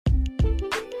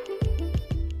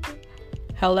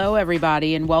Hello,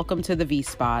 everybody, and welcome to the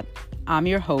V-Spot. I'm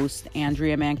your host,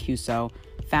 Andrea Mancuso,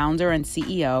 founder and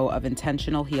CEO of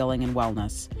Intentional Healing and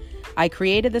Wellness. I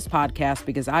created this podcast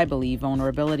because I believe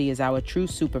vulnerability is our true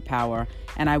superpower,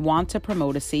 and I want to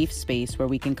promote a safe space where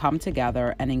we can come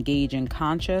together and engage in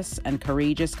conscious and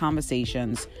courageous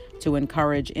conversations to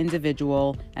encourage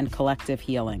individual and collective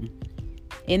healing.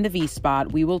 In the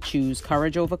V-Spot, we will choose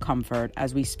courage over comfort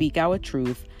as we speak our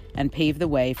truth and pave the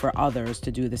way for others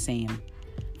to do the same.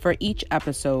 For each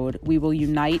episode, we will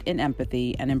unite in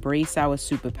empathy and embrace our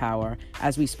superpower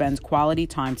as we spend quality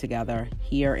time together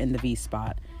here in the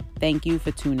V-Spot. Thank you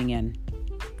for tuning in.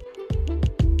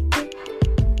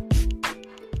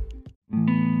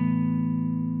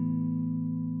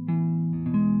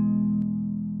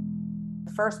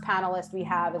 The first panelist we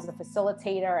have is a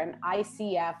facilitator and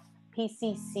ICF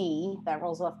PCC, that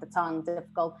rolls off the tongue,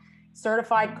 difficult,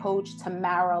 certified coach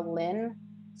Tamara Lynn.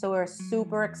 So we're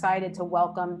super excited to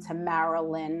welcome Tamara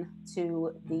Lynn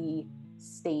to the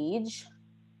stage.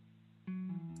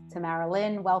 Tamara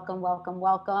Lynn, welcome.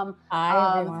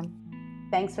 Hi, everyone.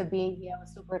 Thanks for being here. We're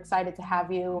super excited to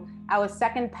have you. Our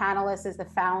second panelist is the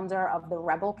founder of the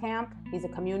Rebel Camp. He's a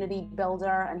community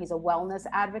builder and he's a wellness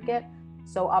advocate.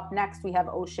 So up next, we have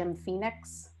Oshim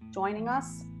Phoenix joining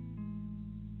us.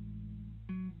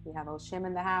 We have Oshim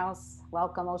in the house.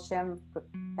 Welcome, Oshim.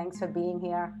 Thanks for being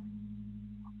here.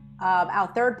 Our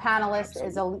third panelist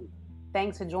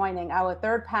thanks for joining. Our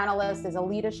third panelist is a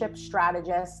leadership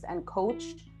strategist and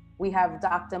coach. We have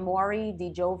Dr. Maury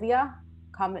DiGiovia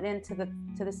coming into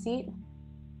the seat.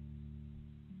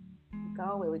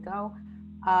 Here we go.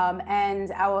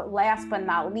 And our last but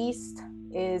not least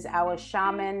is our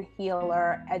shaman,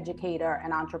 healer, educator,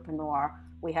 and entrepreneur.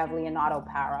 We have Leonardo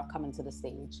Para coming to the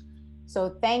stage.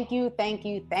 So thank you,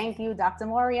 Dr.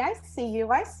 Maury. I see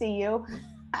you.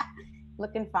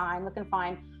 Looking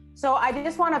fine. So I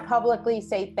just want to publicly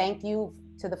say thank you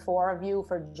to the four of you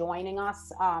for joining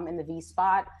us in the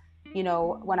V-Spot. You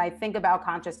know, when I think about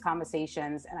conscious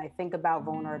conversations and I think about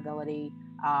vulnerability,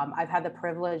 I've had the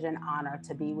privilege and honor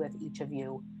to be with each of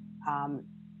you,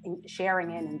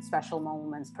 sharing in special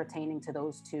moments pertaining to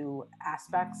those two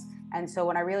aspects. And so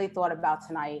when I really thought about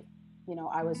tonight, you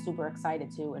know, I was super excited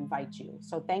to invite you.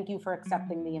 So thank you for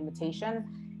accepting the invitation.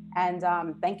 And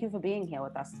thank you for being here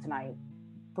with us tonight.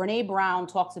 Brené Brown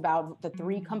talks about the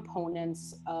three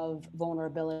components of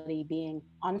vulnerability being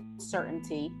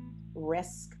uncertainty,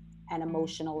 risk, and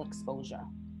emotional exposure.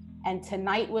 And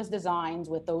tonight was designed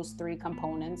with those three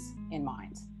components in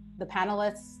mind. The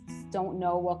panelists don't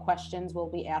know what questions will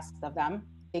be asked of them.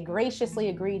 They graciously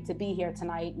agreed to be here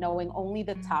tonight, knowing only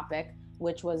the topic,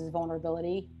 which was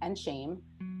vulnerability and shame.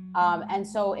 And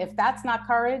so if that's not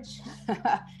courage,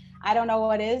 I don't know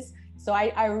what is. So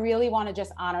I really want to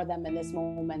just honor them in this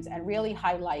moment and really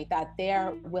highlight that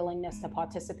their willingness to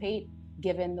participate,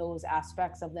 given those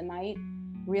aspects of the night,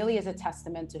 really is a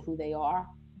testament to who they are.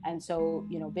 And so,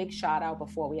 you know, big shout out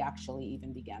before we actually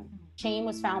even begin. Shame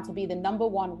was found to be the number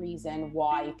one reason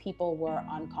why people were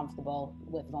uncomfortable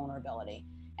with vulnerability.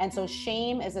 And so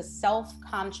shame is a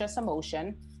self-conscious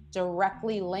emotion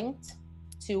directly linked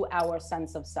to our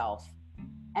sense of self.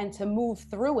 And to move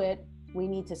through it, we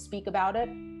need to speak about it,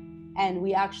 and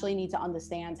we actually need to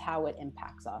understand how it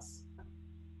impacts us.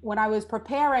 When I was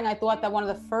preparing, I thought that one of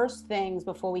the first things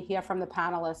before we hear from the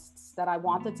panelists that I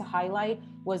wanted to highlight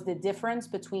was the difference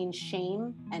between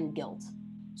shame and guilt.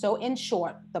 So in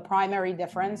short, the primary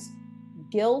difference,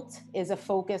 guilt is a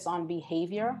focus on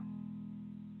behavior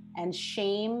and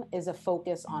shame is a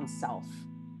focus on self.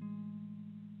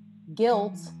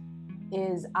 Guilt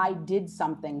is I did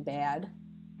something bad.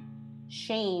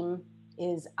 Shame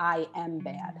is I am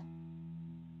bad.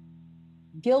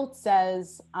 Guilt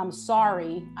says, I'm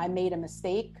sorry, I made a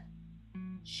mistake.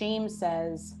 Shame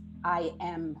says, I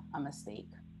am a mistake.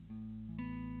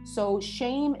 So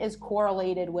shame is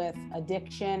correlated with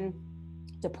addiction,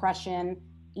 depression,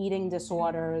 eating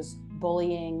disorders,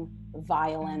 bullying,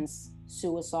 violence,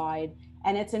 suicide.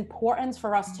 And it's important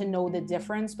for us to know the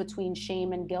difference between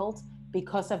shame and guilt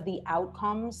because of the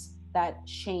outcomes that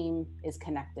shame is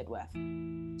connected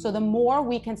with. So the more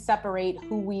we can separate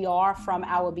who we are from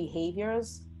our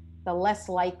behaviors, the less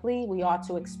likely we are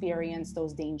to experience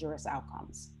those dangerous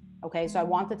outcomes. Okay, so I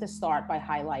wanted to start by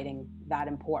highlighting that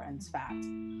important fact.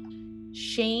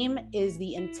 Shame is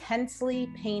the intensely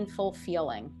painful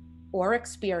feeling or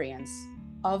experience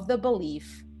of the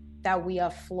belief that we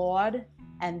are flawed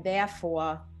and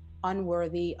therefore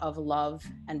unworthy of love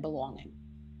and belonging.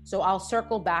 So I'll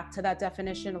circle back to that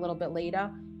definition a little bit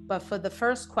later. But for the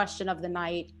first question of the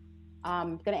night,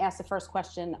 I'm going to ask the first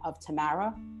question of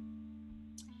Tamara.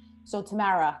 So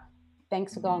Tamara,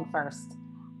 thanks for going first.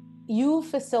 you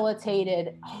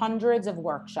facilitated hundreds of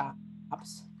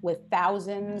workshops with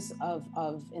thousands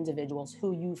of individuals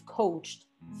who you've coached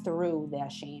through their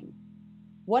shame.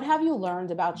 What have you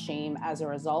learned about shame as a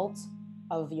result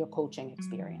of your coaching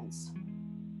experience?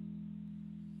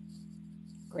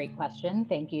 Great question.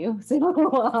 Thank you.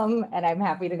 So, and I'm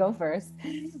happy to go first.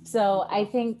 So I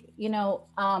think,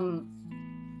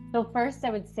 so first I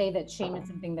would say that shame is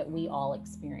something that we all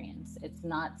experience. It's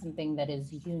not something that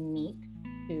is unique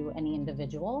to any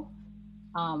individual,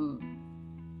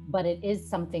 but it is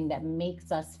something that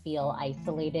makes us feel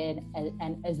isolated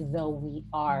and as though we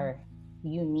are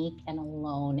unique and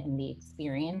alone in the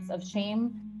experience of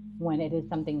shame, when it is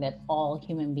something that all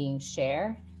human beings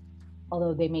share.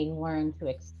 Although they may learn to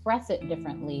express it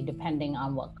differently depending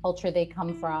on what culture they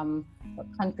come from, what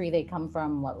country they come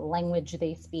from, what language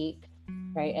they speak,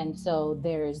 right? And so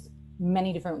there's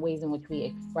many different ways in which we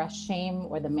express shame,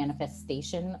 or the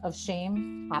manifestation of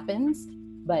shame happens,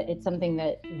 but it's something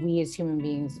that we as human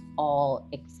beings all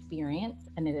experience,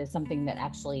 and it is something that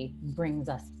actually brings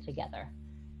us together.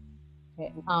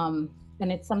 Okay?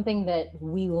 And it's something that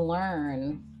we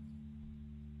learn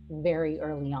very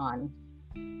early on,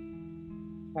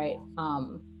 right?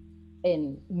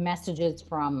 In messages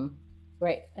from,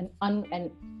 right?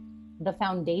 And the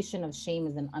foundation of shame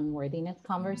is an unworthiness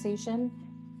conversation,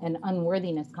 and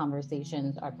unworthiness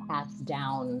conversations are passed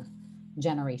down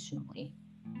generationally,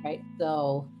 right?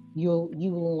 So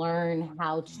you learn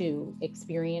how to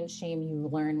experience shame. You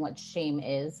learn what shame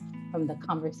is from the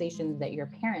conversations that your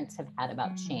parents have had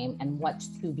about shame and what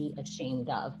to be ashamed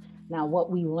of. Now,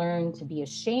 what we learn to be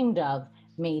ashamed of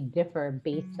may differ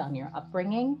based on your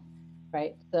upbringing,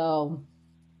 right? So,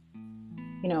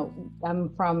 I'm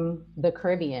from the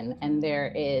Caribbean, and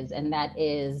that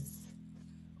is,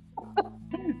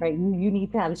 right? You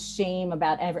need to have shame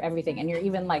about everything, and you're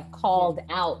even like called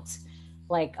out,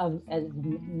 like as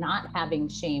not having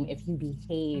shame if you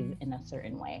behave in a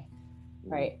certain way,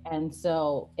 right? And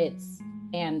so it's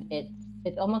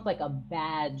almost like a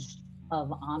badge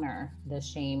of honor, the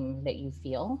shame that you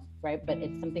feel, right? But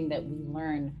it's something that we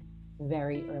learn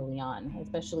very early on,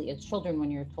 especially as children,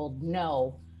 when you're told,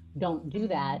 no, don't do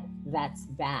that, that's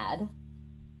bad,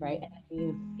 right? And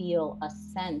you feel a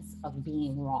sense of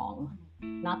being wrong.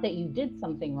 Not that you did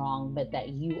something wrong, but that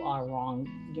you are wrong,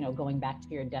 going back to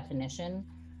your definition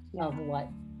of what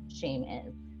shame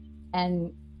is.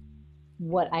 And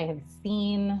what I have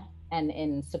seen, and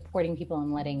in supporting people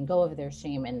and letting go of their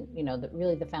shame, and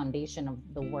really the foundation of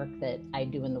the work that I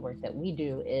do and the work that we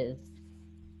do, is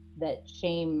that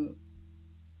shame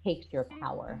takes your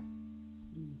power,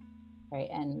 right?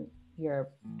 And your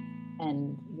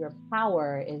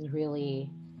power is really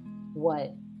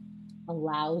what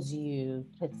allows you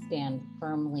to stand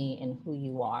firmly in who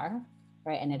you are,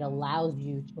 right? And it allows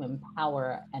you to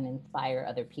empower and inspire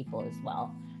other people as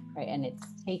well, right? And it's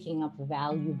taking up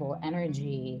valuable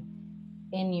energy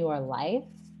in your life,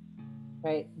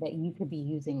 right, that you could be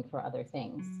using for other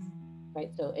things,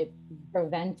 right? So it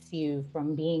prevents you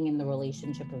from being in the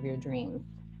relationship of your dreams,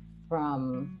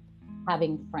 from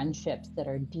having friendships that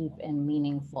are deep and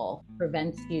meaningful,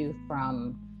 prevents you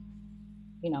from,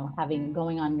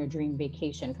 going on your dream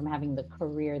vacation, from having the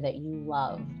career that you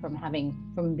love,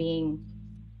 from being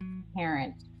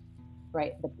parent,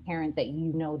 right? The parent that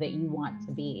that you want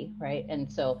to be, right?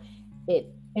 And so it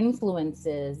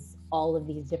influences all of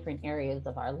these different areas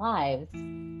of our lives,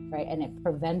 right? And it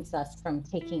prevents us from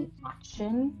taking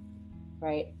action,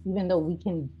 right? Even though we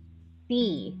can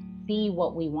see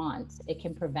what we want, it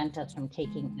can prevent us from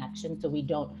taking action. So we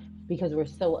don't, because we're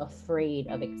so afraid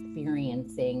of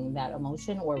experiencing that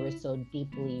emotion, or we're so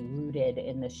deeply rooted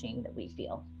in the shame that we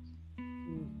feel.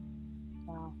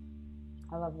 Wow.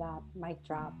 I love that. Mic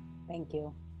drop. Thank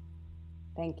you.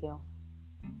 Thank you.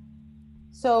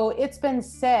 So it's been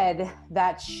said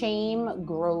that shame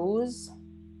grows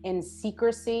in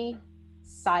secrecy,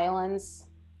 silence,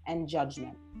 and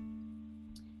judgment.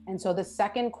 And so the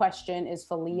second question is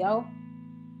for Leo.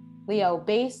 Leo,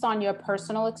 based on your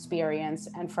personal experience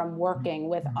and from working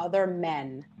with other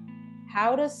men,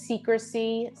 how does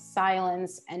secrecy,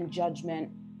 silence, and judgment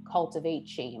cultivate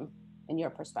shame in your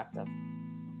perspective?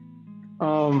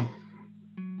 In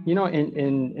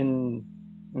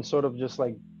sort of just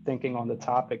like thinking on the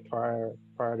topic prior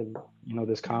to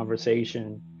this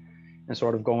conversation, and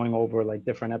sort of going over like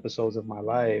different episodes of my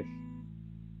life.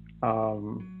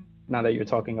 Now that you're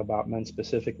talking about men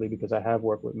specifically, because I have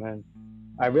worked with men,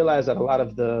 I realized that a lot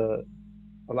of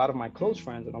my close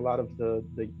friends and a lot of the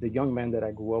young men that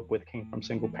I grew up with came from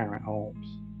single parent homes.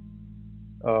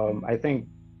 I think,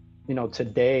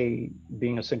 today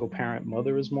being a single parent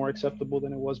mother is more acceptable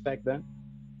than it was back then.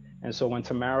 And so when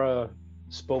Tamara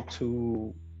spoke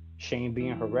to shame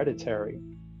being hereditary,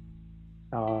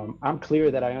 I'm clear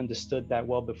that I understood that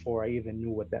well before I even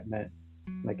knew what that meant.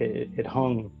 Like it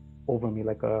hung over me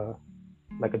like a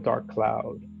dark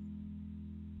cloud.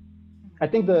 I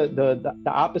think the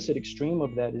opposite extreme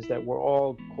of that is that we're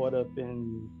all caught up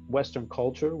in Western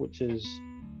culture, which is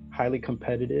highly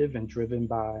competitive and driven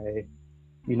by,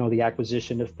 you know, the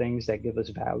acquisition of things that give us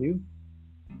value.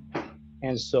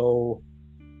 And so,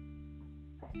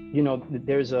 you know,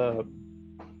 there's an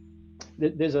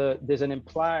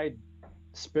implied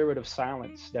spirit of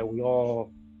silence that we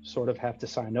all sort of have to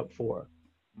sign up for.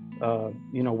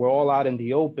 You know, we're all out in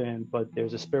the open, but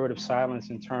there's a spirit of silence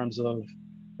in terms of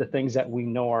the things that we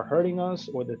know are hurting us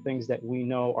or the things that we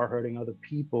know are hurting other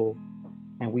people.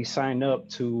 And we sign up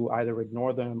to either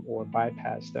ignore them or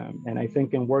bypass them. And I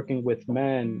think in working with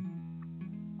men,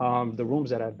 the rooms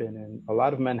that I've been in, a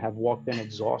lot of men have walked in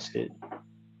exhausted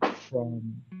from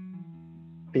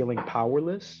feeling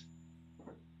powerless,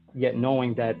 yet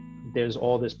knowing that there's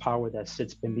all this power that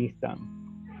sits beneath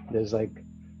them. There's like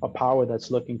a power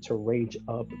that's looking to rage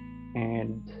up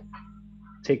and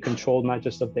take control, not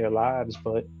just of their lives,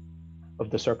 but of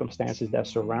the circumstances that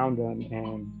surround them.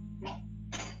 And,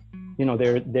 you know,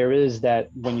 there is that,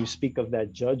 when you speak of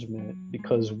that judgment,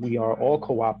 because we are all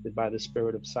co-opted by the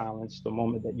spirit of silence, the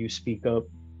moment that you speak up,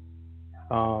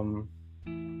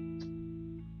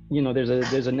 you know,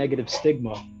 there's a negative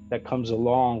stigma that comes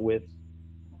along with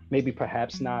maybe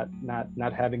perhaps not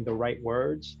having the right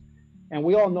words. And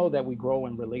we all know that we grow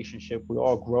in relationship, we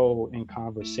all grow in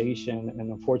conversation. And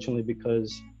unfortunately,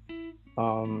 because,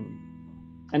 and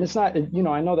it's not, you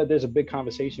know, I know that there's a big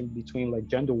conversation between like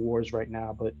gender wars right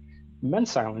now, but men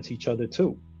silence each other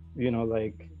too. You know,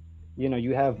 like, you know,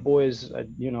 you have boys,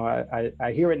 you know,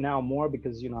 I hear it now more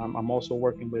because, you know, I'm also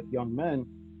working with young men,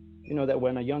 you know, that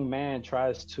when a young man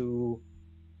tries to,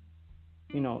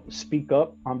 you know, speak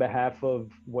up on behalf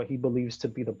of what he believes to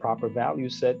be the proper value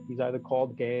set, he's either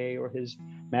called gay or his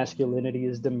masculinity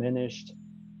is diminished.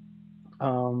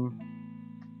 You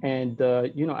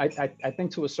know, I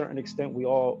think to a certain extent, we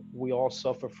all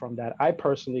suffer from that. I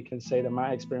personally can say that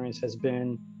my experience has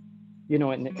been, you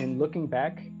know, in looking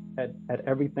back at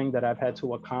everything that I've had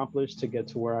to accomplish to get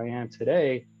to where I am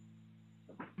today,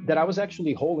 that I was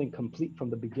actually whole and complete from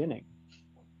the beginning.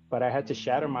 But I had to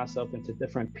shatter myself into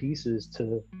different pieces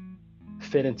to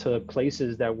fit into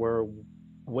places that were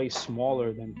way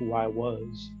smaller than who I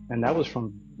was. And that was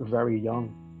from very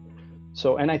young.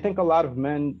 So, and I think a lot of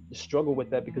men struggle with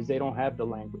that because they don't have the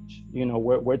language. You know,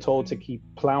 we're told to keep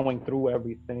plowing through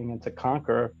everything and to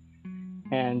conquer.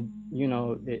 And, you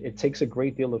know, it takes a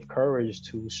great deal of courage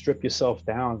to strip yourself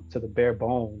down to the bare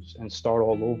bones and start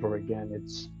all over again.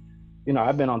 It's, you know,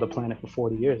 I've been on the planet for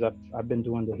 40 years. I've been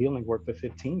doing the healing work for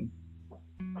 15.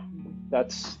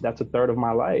 That's a third of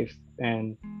my life.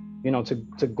 And, you know,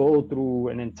 to go through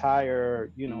an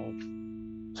entire, you know,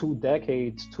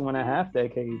 2.5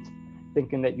 decades,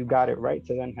 thinking that you got it right,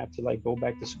 to then have to like go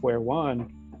back to square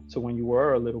one to when you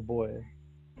were a little boy,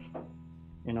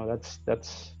 you know,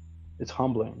 it's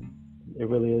humbling. It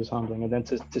really is humbling. And then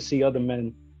to see other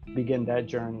men begin that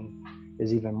journey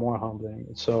is even more humbling.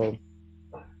 So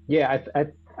yeah,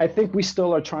 I think we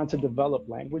still are trying to develop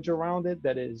language around it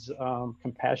that is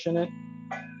compassionate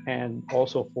and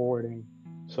also forwarding.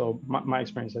 So my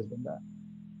experience has been that.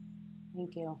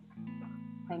 Thank you.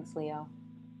 Thanks, Leo.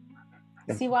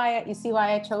 You see why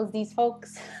I chose these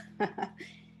folks?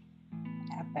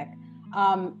 Epic.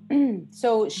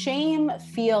 So shame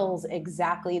feels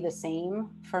exactly the same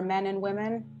for men and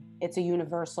women. It's a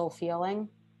universal feeling.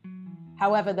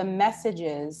 However, the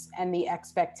messages and the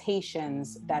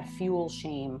expectations that fuel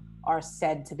shame are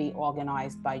said to be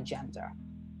organized by gender.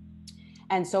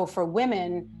 And so for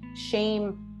women,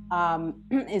 shame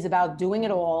is about doing it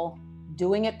all,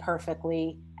 doing it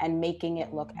perfectly, and making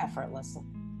it look effortless.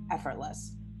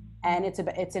 And it's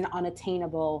an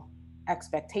unattainable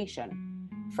expectation.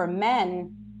 For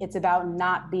men, it's about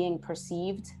not being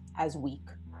perceived as weak.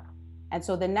 And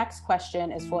so the next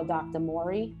question is for Dr.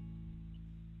 Morey.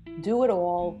 Do it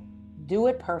all, do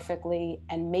it perfectly,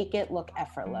 and make it look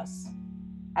effortless.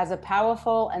 As a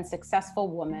powerful and successful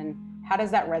woman, how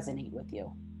does that resonate with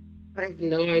you? I have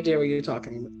no idea what you're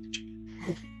talking about.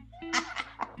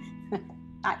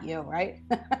 Not you, right?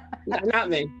 Not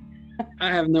me.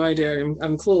 I have no idea.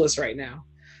 I'm clueless right now.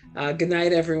 Good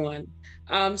night, everyone.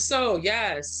 So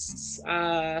yes,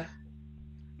 the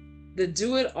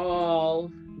do it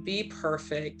all, be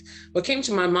perfect. What came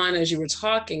to my mind as you were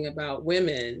talking about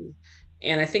women,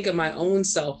 and I think of my own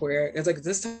self, where it's like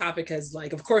this topic has,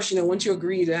 like, of course, you know, once you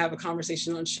agree to have a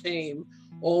conversation on shame,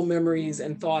 all memories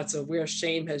and thoughts of where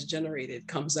shame has generated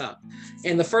comes up.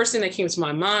 And the first thing that came to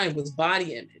my mind was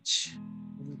body image.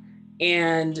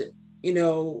 And, you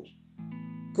know,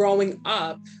 growing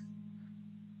up,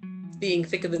 being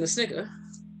thicker than a Snicker,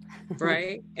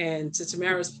 right? And to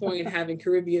Tamara's point, having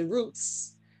Caribbean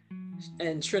roots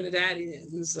and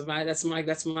Trinidadians, those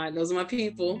are my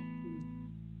people.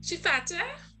 She fat,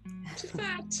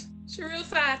 she real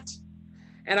fat.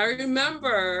 And I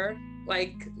remember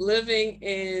like living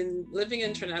in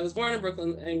Trinidad. I was born in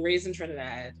Brooklyn and raised in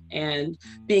Trinidad, and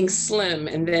being slim,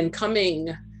 and then coming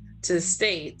to the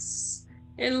States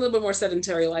in a little bit more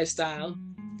sedentary lifestyle,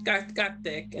 got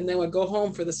thick, and then would go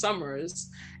home for the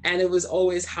summers, and it was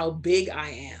always how big I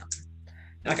am.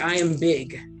 Like, I am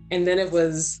big. And then it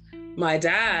was, my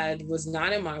dad was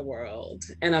not in my world,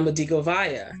 and I'm a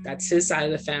Digovaya. That's his side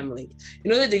of the family.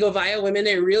 You know, the Digovaya women,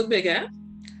 they're real big, eh?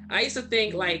 I used to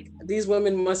think like these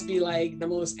women must be like the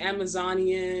most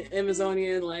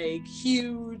Amazonian, like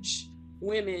huge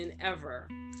women ever.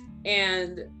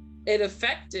 And it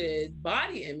affected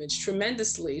body image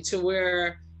tremendously, to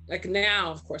where like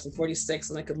now, of course, I'm 46,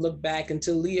 and I could look back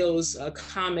into Leo's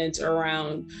comment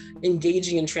around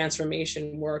engaging in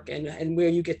transformation work and where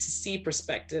you get to see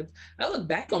perspective. I look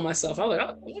back on myself, I was like,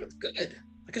 oh, I look good.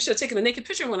 Like, I should have taken a naked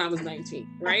picture when I was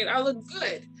 19, right? I look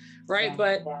good, right?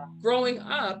 But growing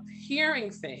up,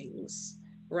 hearing things,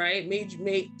 right, gave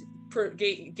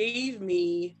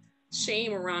me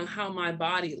shame around how my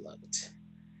body looked.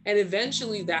 And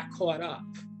eventually that caught up,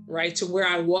 right, to where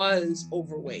I was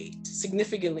overweight,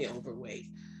 significantly overweight,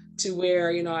 to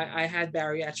where, you know, I had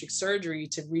bariatric surgery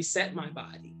to reset my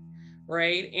body,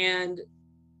 right? And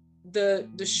the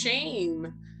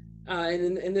shame,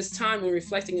 and in this time and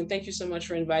reflecting, and thank you so much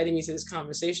for inviting me to this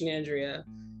conversation, Andrea,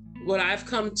 what I've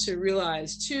come to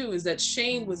realize too is that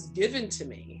shame was given to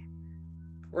me,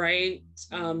 right?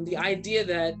 The idea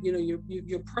that, you know,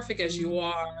 you're perfect as you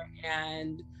are,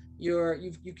 and you're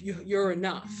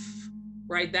enough,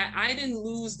 right? That I didn't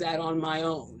lose that on my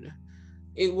own.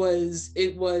 It was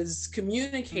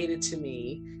communicated to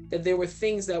me that there were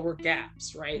things that were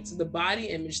gaps, right? So the body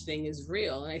image thing is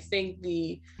real. And I think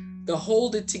the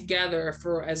hold it together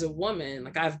for, as a woman,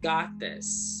 like, I've got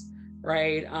this,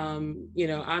 right? You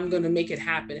know, I'm going to make it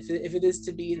happen. If it is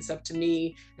to be, it's up to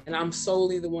me, and I'm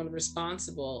solely the one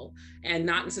responsible, and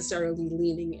not necessarily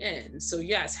leaning in. So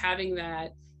yes, having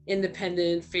that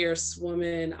independent, fierce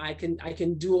woman, I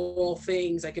can do all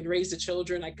things. I can raise the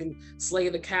children, I can slay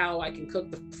the cow, I can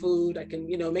cook the food, I can,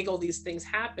 you know, make all these things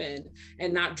happen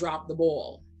and not drop the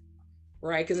ball,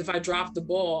 right? Because if I drop the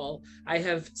ball, I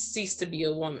have ceased to be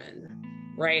a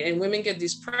woman, right? And women get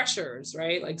these pressures,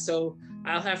 right? Like, so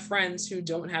I'll have friends who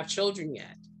don't have children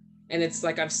yet, and it's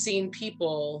like I've seen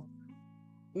people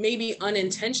maybe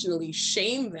unintentionally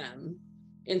shame them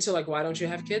into like, why don't you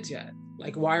have kids yet?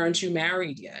 Like, why aren't you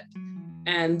married yet?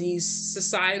 And these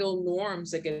societal norms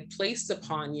that get placed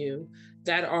upon you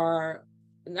that are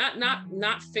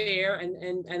not fair,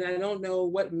 and I don't know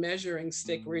what measuring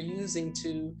stick we're using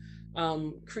to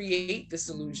create this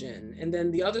illusion. And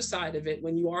then the other side of it,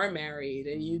 when you are married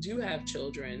and you do have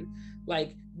children,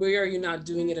 like, where are you not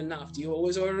doing it enough? Do you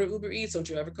always order Uber Eats? Don't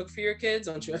you ever cook for your kids?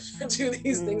 Don't you ever do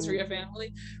these things for your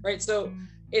family? Right? So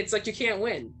it's like you can't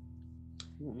win.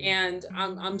 And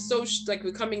I'm so, like,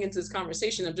 we're coming into this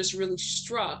conversation, I'm just really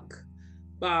struck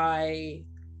by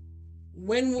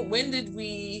when did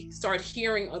we start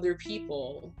hearing other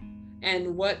people,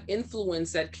 and what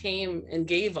influence that came and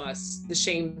gave us the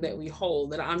shame that we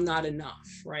hold, that I'm not enough,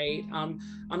 right? I'm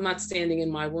not standing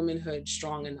in my womanhood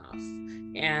strong enough,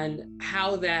 and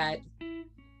how that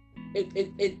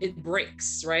it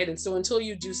breaks, right? And so until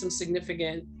you do some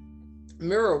significant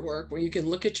mirror work where you can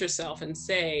look at yourself and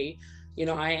say, you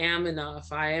know, I am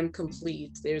enough, I am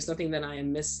complete, there's nothing that I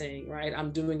am missing, right?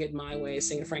 I'm doing it my way,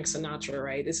 singing Frank Sinatra,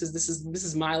 right? This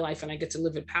is my life, and I get to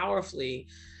live it powerfully.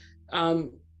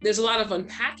 There's a lot of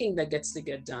unpacking that gets to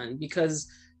get done,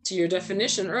 because to your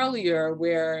definition earlier,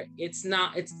 where it's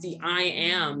the I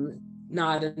am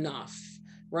not enough,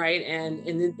 right? And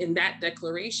in that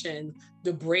declaration,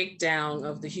 the breakdown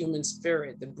of the human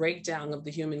spirit, the breakdown of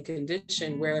the human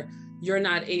condition, where you're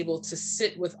not able to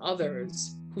sit with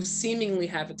others who seemingly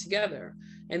have it together.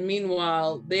 And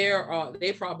meanwhile,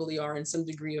 they probably are in some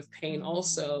degree of pain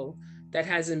also, that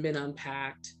hasn't been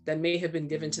unpacked, that may have been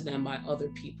given to them by other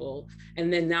people.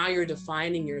 And then now you're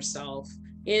defining yourself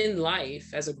in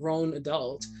life as a grown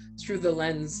adult through the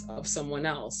lens of someone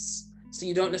else. So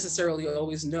you don't necessarily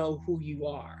always know who you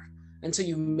are until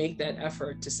you make that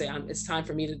effort to say, it's time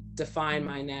for me to define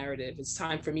my narrative. It's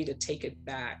time for me to take it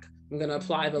back. I'm going to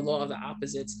apply the law of the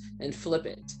opposites and flip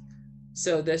it.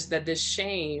 So this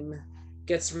shame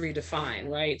gets redefined,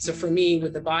 right? So for me,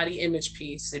 with the body image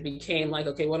piece, it became like,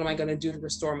 okay, what am I going to do to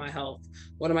restore my health?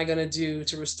 What am I going to do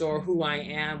to restore who I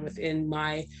am within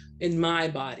my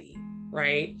body,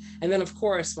 right? And then of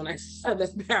course, when I had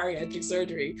that bariatric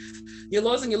surgery, you're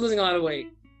losing a lot of weight.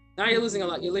 Now you're losing a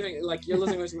lot. You're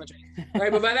losing way too much weight,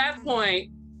 right? But by that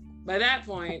point,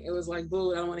 it was like,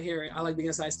 boo, I don't want to hear it. I like being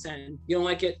a size 10. You don't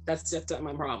like it? That's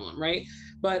my problem, right?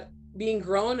 But being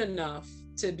grown enough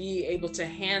to be able to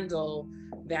handle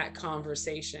that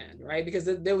conversation, right? Because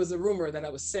there was a rumor that I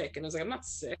was sick, and I was like, I'm not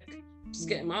sick, I'm just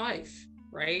getting my life,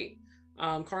 right?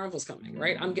 Carnival's coming,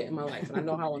 right? I'm getting my life, and I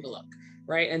know how I want to look,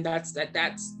 right? And that's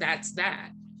that.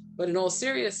 But in all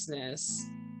seriousness,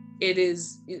 it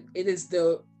is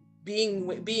the being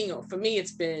for me,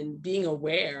 it's been being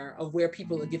aware of where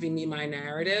people are giving me my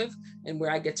narrative, and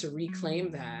where I get to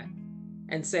reclaim that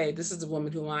and say, this is the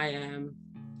woman who I am,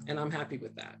 and I'm happy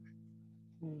with that.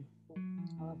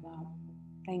 I love that.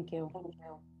 Thank you.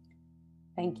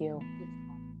 Thank you.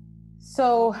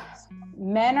 So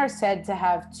men are said to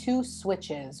have two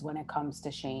switches when it comes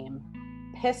to shame: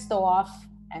 pissed off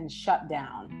and shut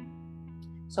down.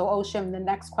 So Ocean, the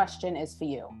next question is for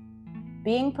you.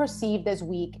 Being perceived as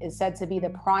weak is said to be the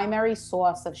primary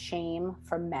source of shame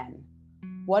for men.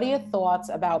 What are your thoughts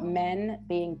about men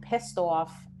being pissed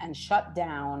off and shut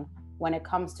down when it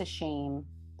comes to shame,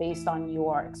 based on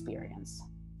your experience?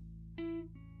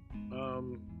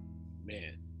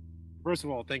 Man, first of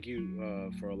all, thank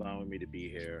you for allowing me to be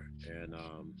here. And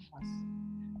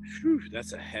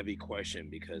that's a heavy question,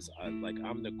 because I'm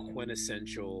the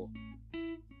quintessential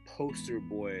poster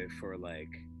boy for like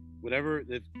whatever,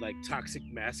 if like toxic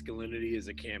masculinity is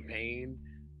a campaign,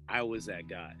 I was that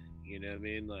guy. You know what I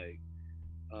mean? Like,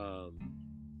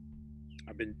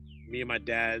 me and my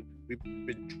dad, we've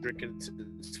been drinking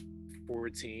since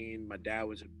 14. My dad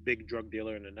was a big drug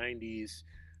dealer in the 90s.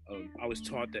 I was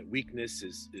taught that weakness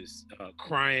is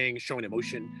crying, showing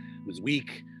emotion was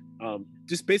weak.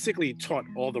 Just basically taught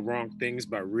all the wrong things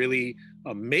by really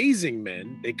amazing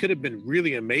men. They could have been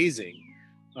really amazing,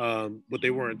 but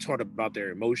they weren't taught about their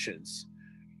emotions.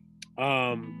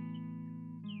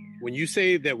 When you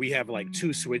say that we have like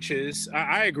two switches,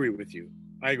 I agree with you.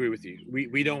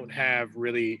 We don't have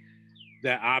really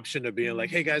that option of being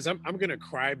like, hey guys, I'm gonna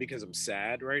cry because I'm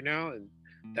sad right now. And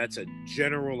that's a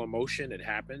general emotion. It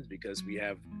happens because we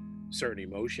have certain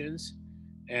emotions.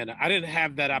 And I didn't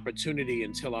have that opportunity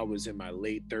until I was in my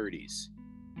late 30s.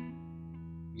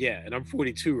 Yeah, and I'm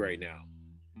 42 right now.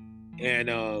 And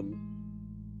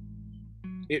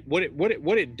what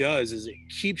it does is it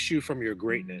keeps you from your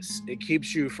greatness. It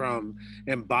keeps you from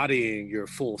embodying your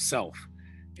full self.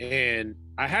 And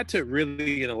I had to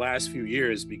really, in the last few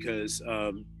years, because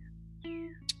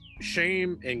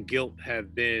shame and guilt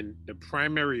have been the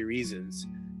primary reasons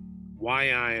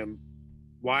why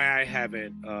I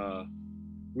haven't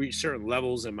reached certain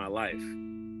levels in my life.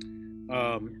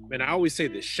 And I always say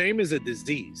this: shame is a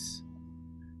disease.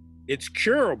 It's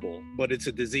curable, but it's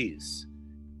a disease.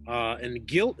 And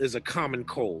guilt is a common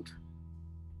cold,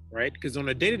 right? Because on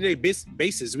a day-to-day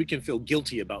basis, we can feel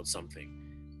guilty about something,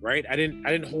 right? I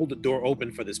didn't hold the door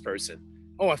open for this person.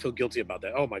 Oh, I feel guilty about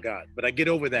that. Oh my God. But I get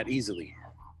over that easily.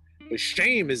 But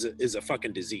shame is a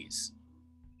fucking disease.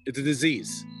 It's a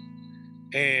disease.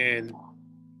 And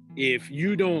if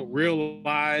you don't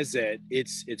realize that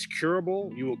it's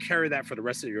curable, you will carry that for the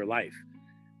rest of your life.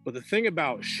 But the thing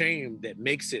about shame that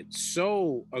makes it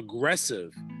so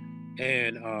aggressive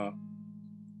and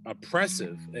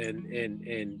oppressive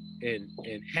and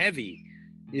heavy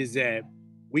is that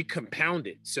we compound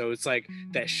it. So it's like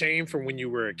that shame from when you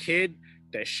were a kid,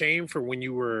 that shame from when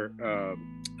you were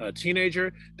a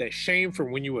teenager, that shame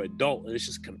from when you were adult, and it's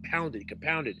just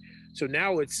compounded. So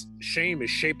now shame is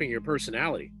shaping your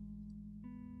personality,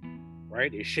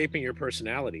 right? It's shaping your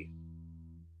personality.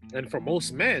 And for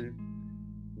most men,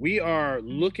 we are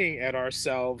looking at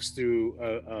ourselves through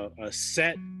a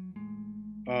set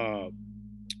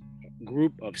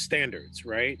group of standards,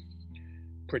 right?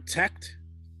 Protect,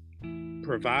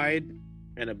 provide,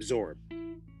 and absorb.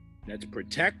 That's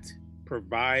protect,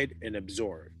 provide, and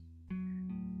absorb.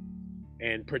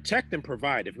 And protect and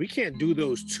provide, if we can't do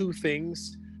those two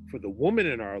things for the woman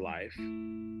in our life,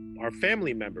 our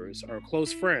family members, our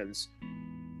close friends,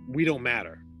 we don't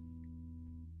matter.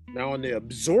 Now on the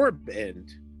absorb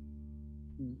end,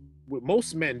 what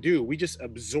most men do, we just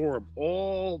absorb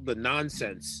all the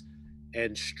nonsense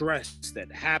and stress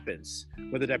that happens,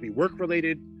 whether that be work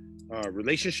related,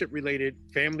 relationship related,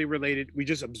 family related. We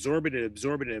just absorb it and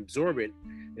absorb it and absorb it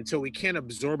until we can't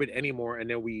absorb it anymore, and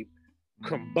then we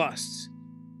combust.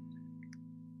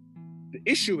 The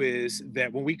issue is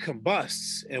that when we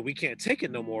combust and we can't take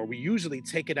it no more, we usually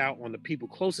take it out on the people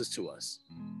closest to us,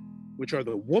 which are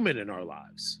the women in our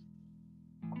lives.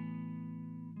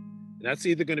 And that's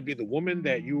either going to be the woman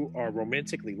that you are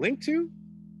romantically linked to,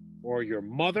 or your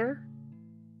mother,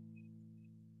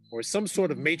 or some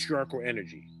sort of matriarchal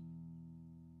energy,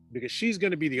 because she's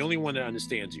going to be the only one that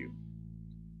understands you.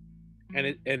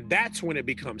 And that's when it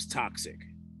becomes toxic.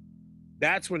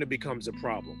 That's when it becomes a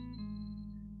problem.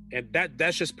 And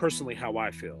that's just personally how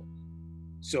I feel.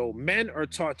 So men are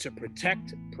taught to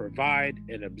protect, provide,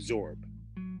 and absorb.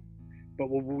 But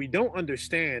what we don't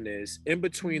understand is in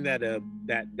between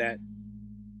that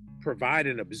provide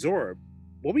and absorb,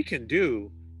 what we can do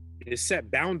is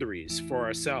set boundaries for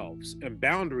ourselves and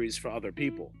boundaries for other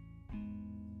people.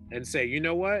 And say, you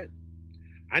know what?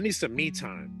 I need some me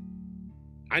time.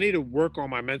 I need to work on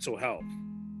my mental health.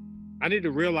 I need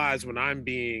to realize when I'm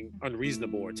being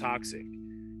unreasonable or toxic.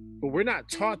 But we're not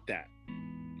taught that.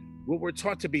 What we're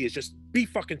taught to be is just be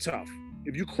fucking tough.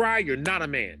 If you cry, you're not a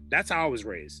man. That's how I was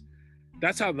raised.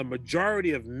 That's how the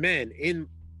majority of men in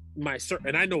my circle,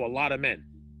 and I know a lot of men.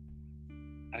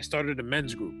 I started a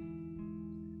men's group,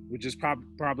 which is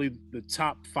probably the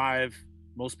top 5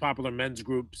 most popular men's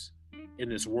groups in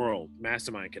this world,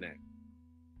 Mastermind Connect.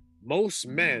 Most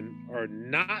men are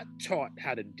not taught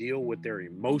how to deal with their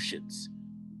emotions.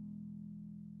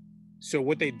 So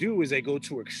what they do is they go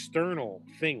to external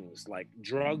things like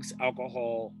drugs,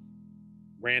 alcohol,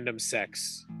 random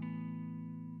sex,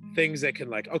 things that can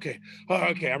like, okay,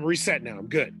 I'm reset now, I'm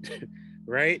good,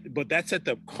 right? But that's at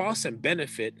the cost and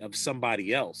benefit of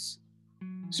somebody else.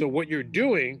 So what you're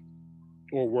doing,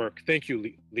 or work, thank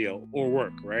you, Leo, or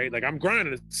work, right? Like I'm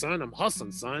grinding, son, I'm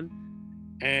hustling, son.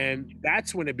 And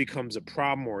that's when it becomes a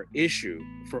problem or issue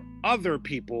for other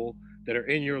people that are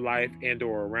in your life and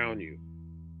or around you.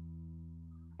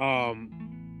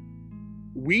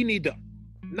 We need to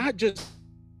not just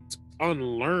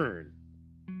unlearn,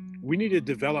 we need to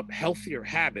develop healthier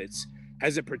habits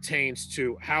as it pertains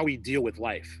to how we deal with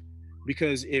life.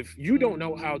 Because if you don't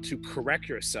know how to correct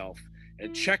yourself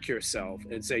and check yourself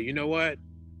and say, you know what,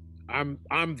 I'm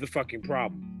the fucking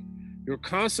problem, you'll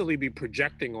constantly be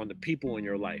projecting on the people in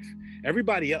your life.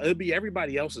 It'll be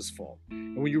everybody else's fault.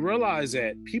 And when you realize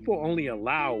that people only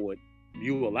allow what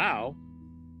you allow,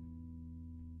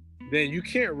 then you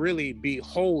can't really be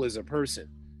whole as a person.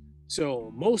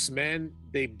 So most men,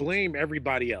 they blame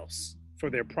everybody else for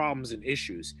their problems and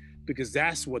issues because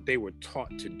that's what they were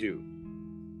taught to do.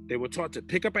 They were taught to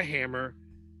pick up a hammer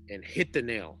and hit the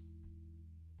nail.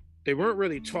 They weren't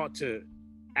really taught to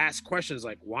ask questions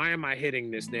like, why am I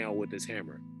hitting this nail with this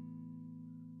hammer?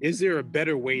 Is there a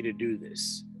better way to do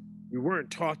this? We weren't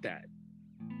taught that,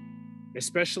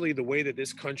 especially the way that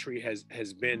this country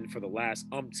has been for the last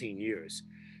umpteen years.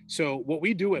 So what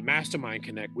we do at Mastermind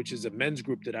Connect, which is a men's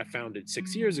group that I founded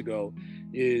 6 years ago,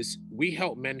 is we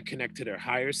help men connect to their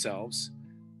higher selves.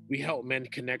 We help men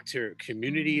connect to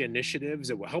community initiatives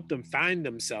that will help them find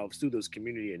themselves through those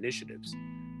community initiatives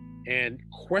and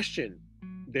question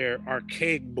their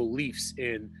archaic beliefs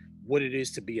in what it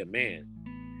is to be a man.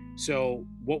 So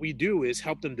what we do is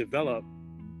help them develop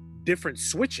different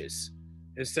switches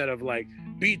instead of like,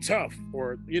 be tough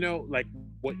or, like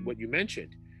what you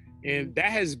mentioned. And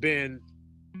that has been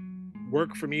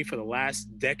work for me for the last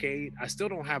decade. I still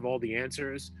don't have all the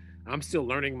answers. I'm still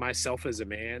learning myself as a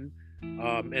man.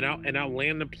 And I'll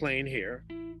land the plane here.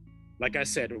 Like I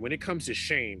said, when it comes to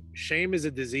shame is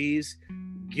a disease.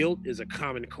 Guilt is a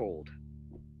common cold.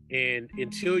 And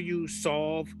until you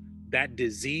solve that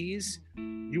disease,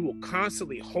 you will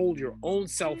constantly hold your own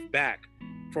self back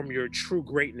from your true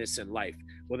greatness in life,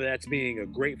 whether that's being a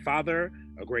great father,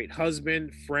 a great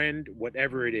husband, friend,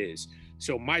 whatever it is.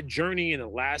 So my journey in the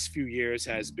last few years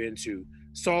has been to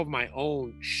solve my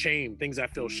own shame, things I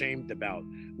feel shamed about,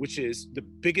 which is the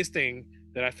biggest thing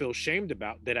that I feel shamed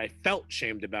about, that I felt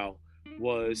shamed about,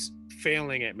 was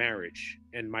failing at marriage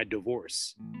and my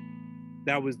divorce.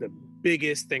 That was the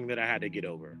biggest thing that I had to get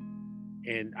over.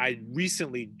 And I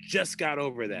recently just got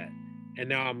over that. And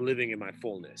now I'm living in my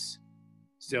fullness.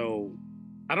 So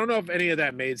I don't know if any of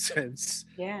that made sense.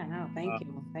 Yeah, no, thank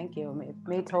you. Thank you. It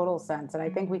made total sense. And I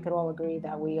think we could all agree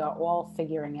that we are all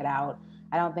figuring it out.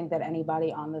 I don't think that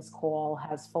anybody on this call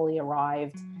has fully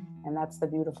arrived. And that's the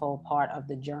beautiful part of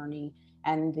the journey.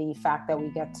 And the fact that we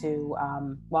get to,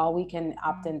 while we can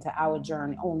opt into our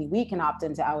journey, only we can opt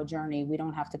into our journey, we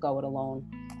don't have to go it alone.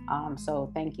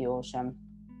 So thank you, Oshim.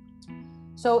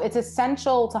 So it's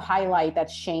essential to highlight that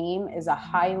shame is a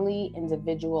highly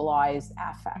individualized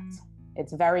affect.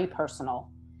 It's very personal.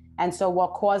 And so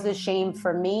what causes shame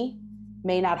for me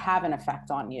may not have an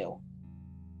effect on you.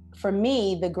 for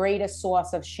me, the greatest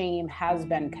source of shame has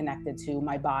been connected to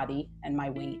my body and my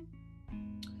weight.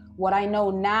 What I know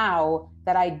now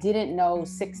that I didn't know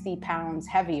 60 pounds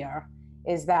heavier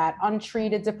is that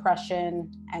untreated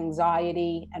depression,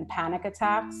 anxiety, and panic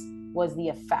attacks was the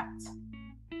effect.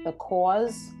 The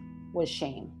cause was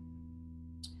shame.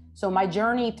 So my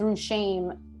journey through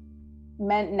shame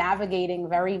meant navigating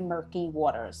very murky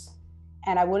waters.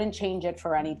 And I wouldn't change it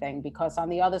for anything, because on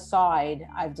the other side,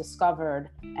 I've discovered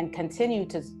and continue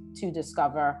to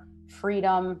discover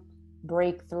freedom,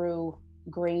 breakthrough,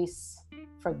 grace,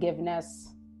 forgiveness,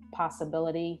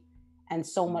 possibility, and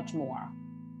so much more.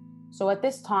 So at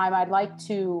this time, I'd like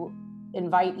to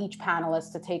invite each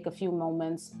panelist to take a few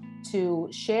moments to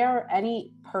share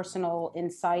any personal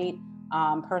insight,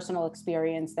 personal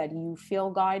experience that you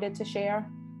feel guided to share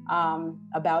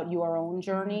about your own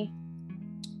journey.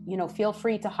 You know, feel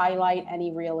free to highlight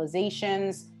any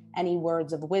realizations, any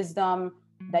words of wisdom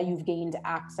that you've gained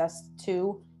access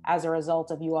to as a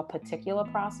result of your particular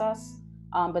process.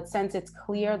 But since it's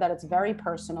clear that it's very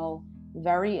personal,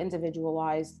 very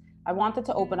individualized, I wanted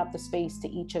to open up the space to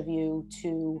each of you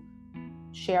to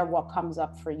share what comes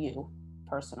up for you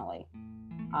personally.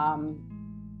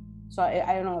 So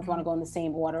I don't know if you want to go in the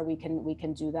same order. We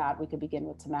can do that. We could begin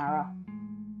with Tamara.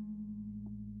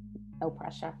 No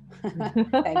pressure.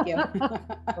 Thank you.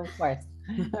 Of course.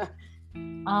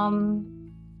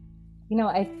 You know,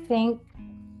 I think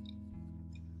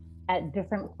at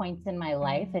different points in my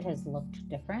life, it has looked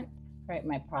different, right?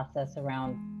 My process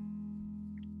around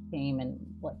shame and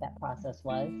what that process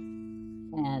was.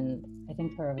 And I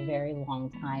think for a very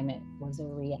long time, it was a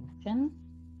reaction,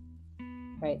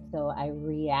 right? So I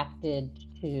reacted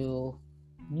to,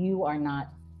 you are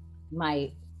not,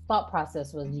 my thought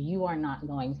process was, you are not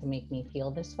going to make me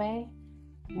feel this way.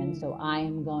 And so I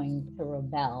am going to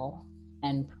rebel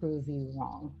and prove you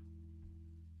wrong,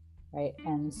 right?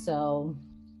 And so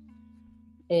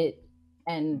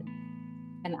and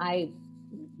I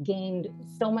gained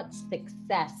so much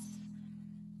success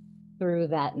through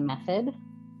that method,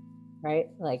 right?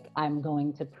 Like, I'm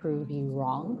going to prove you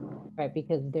wrong, right?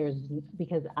 Because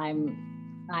I'm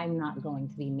not going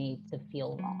to be made to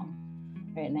feel wrong,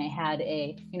 right? And I had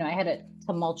a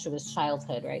tumultuous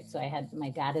childhood, right? So my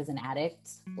dad is an addict,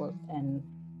 and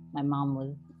my mom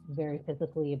was very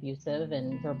physically abusive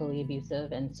and verbally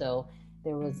abusive. And so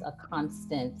there was a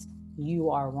constant, you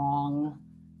are wrong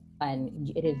and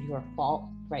it is your fault,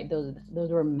 right? Those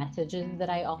were messages that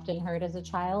I often heard as a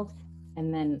child.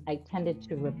 And then I tended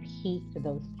to repeat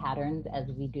those patterns,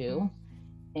 as we do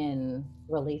in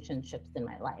relationships in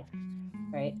my life,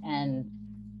 right? And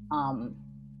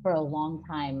for a long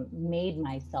time, made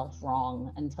myself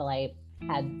wrong until I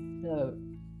had the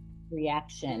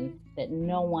reaction that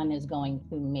no one is going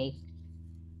to make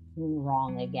me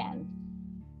wrong again,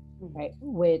 right?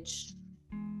 Which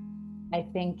I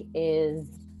think is,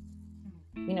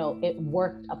 you know, it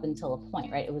worked up until a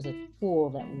point, right? It was a tool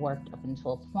that worked up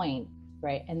until a point,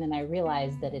 right? And then I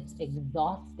realized that it's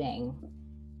exhausting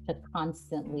to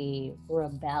constantly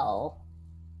rebel,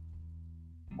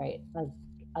 right,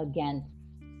 against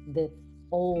this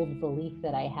old belief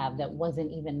that I have that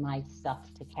wasn't even my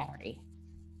stuff to carry,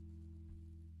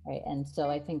 right? And so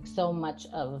I think so much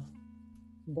of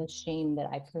the shame that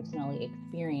I personally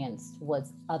experienced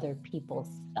was other people's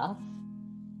stuff,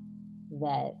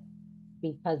 that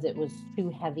because it was too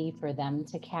heavy for them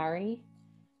to carry,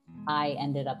 I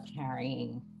ended up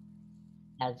carrying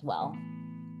as well,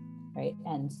 right?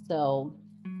 And so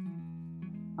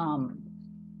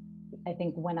I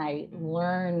think when I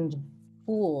learned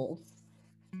tools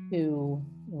to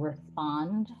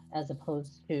respond as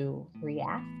opposed to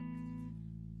react,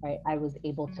 right, I was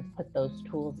able to put those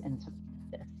tools into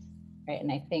practice, right?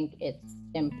 And I think it's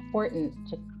important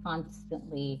to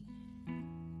constantly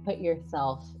put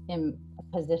yourself in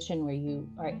a position where you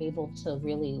are able to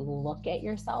really look at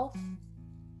yourself,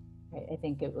 right? I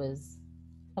think it was,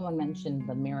 someone mentioned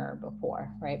the mirror before,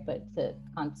 right? But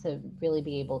to really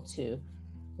be able to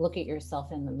look at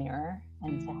yourself in the mirror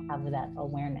and to have that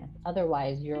awareness.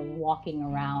 Otherwise, you're walking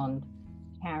around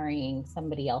carrying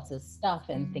somebody else's stuff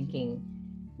and thinking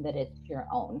that it's your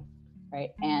own,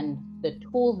 right? And the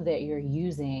tools that you're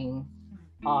using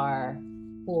are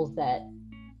tools that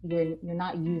you're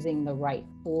not using the right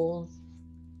tools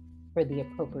for the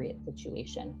appropriate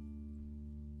situation.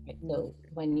 Right? So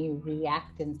when you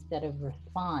react instead of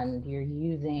respond, you're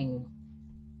using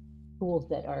tools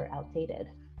that are outdated,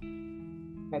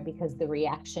 right? Because the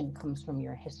reaction comes from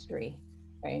your history,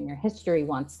 right? And your history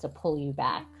wants to pull you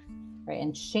back, right?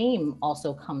 And shame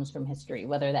also comes from history,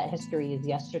 whether that history is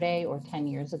yesterday or 10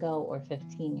 years ago or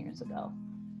 15 years ago,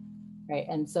 right?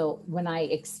 And so when I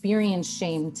experience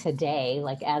shame today,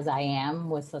 like as I am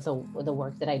with the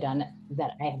work that I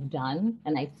have done,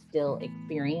 and I still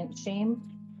experience shame,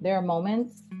 there are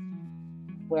moments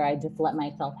where I just let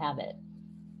myself have it,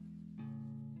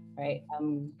 right?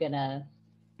 I'm gonna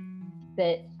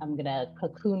sit, I'm gonna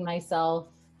cocoon myself,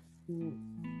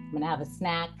 I'm gonna have a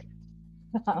snack.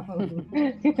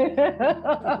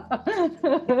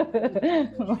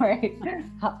 Right.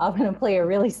 I'm gonna play a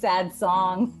really sad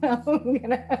song.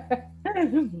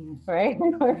 Right,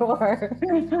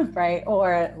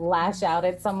 or lash out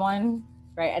at someone,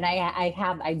 right? And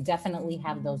I definitely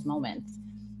have those moments,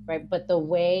 right? But the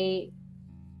way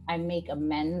I make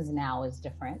amends now is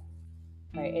different,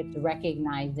 right? It's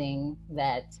recognizing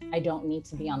that I don't need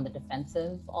to be on the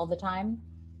defensive all the time,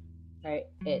 right?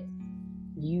 It's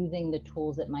using the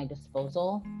tools at my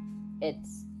disposal.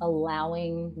 It's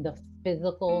allowing the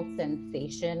physical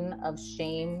sensation of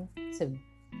shame to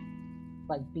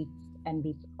be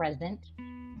present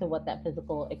to what that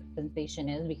physical sensation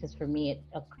is, because for me it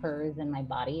occurs in my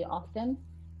body often,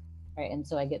 right? And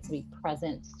so I get to be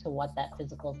present to what that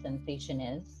physical sensation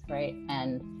is, right?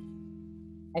 And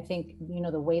I think,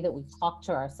 the way that we talk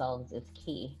to ourselves is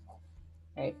key,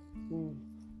 right?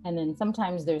 And then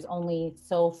sometimes there's only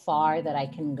so far that I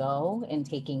can go in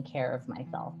taking care of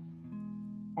myself,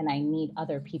 and I need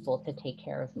other people to take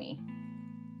care of me,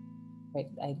 right?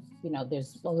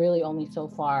 There's really only so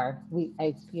far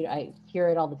I hear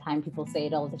it all the time. People say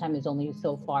it all the time. There's only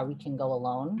so far we can go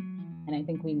alone. And I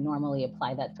think we normally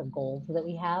apply that to goals that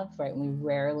we have, right? And we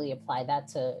rarely apply that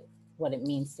to what it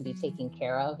means to be taken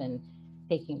care of and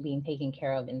being taken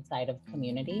care of inside of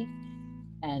community.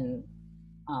 And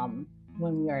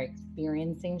when we are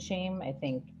experiencing shame, I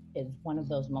think is one of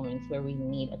those moments where we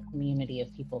need a community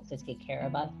of people to take care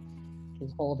of us, to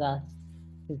hold us,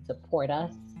 to support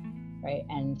us, right?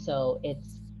 And so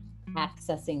it's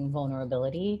accessing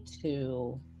vulnerability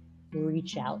to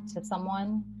reach out to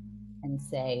someone and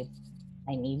say,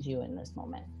 I need you in this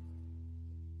moment,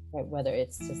 right? Whether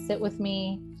it's to sit with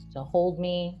me, to hold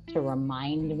me, to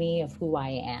remind me of who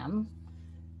I am,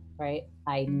 right?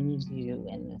 I need you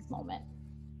in this moment.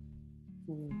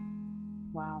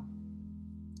 Wow.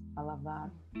 I love that.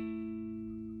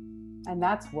 And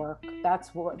that's work.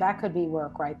 That could be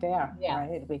work right there,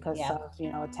 right? Because of,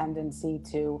 a tendency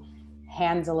to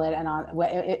handle it, and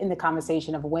in the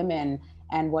conversation of women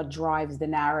and what drives the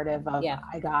narrative of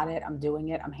I got it, I'm doing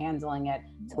it, I'm handling it,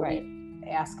 to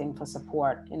asking for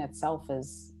support in itself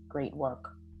is great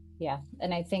work. Yeah.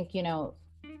 And I think,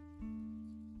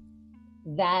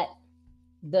 that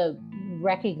the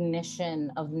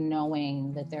recognition of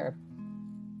knowing that there are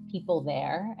people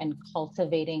there and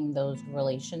cultivating those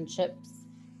relationships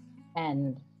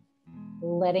and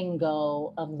letting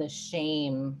go of the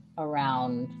shame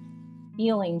around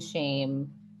feeling shame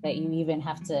that you even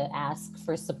have to ask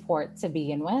for support to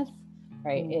begin with,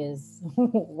 right, is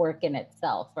work in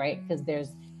itself, right? Because there's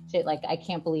shit like, I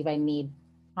can't believe I need,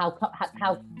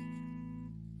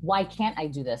 why can't I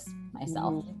do this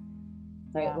myself?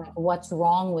 Right? Yeah. Like, what's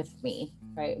wrong with me,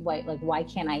 right? Why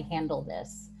can't I handle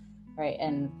this, right?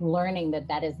 And learning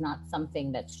that is not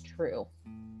something that's true,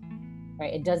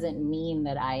 right? It doesn't mean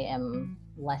that I am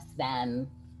less than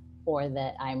or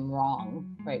that I'm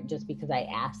wrong, right? Just because I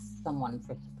asked someone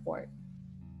for support,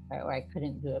 right? Or I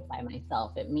couldn't do it by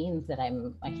myself. It means that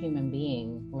I'm a human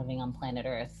being living on planet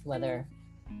Earth, whether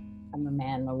I'm a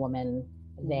man or woman,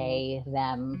 they,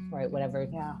 them, right? Whatever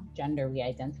gender we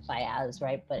identify as,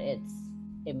 right? But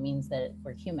it means that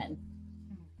we're human.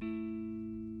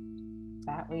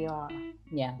 That we are.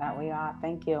 Yeah. That we are.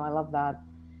 Thank you. I love that.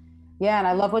 Yeah. And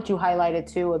I love what you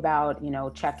highlighted too about,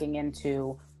 checking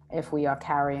into if we are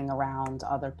carrying around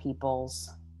other people's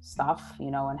stuff,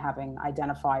 and having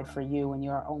identified for you in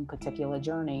your own particular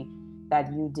journey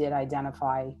that you did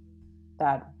identify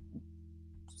that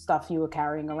stuff you were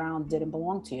carrying around didn't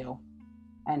belong to you,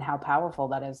 and how powerful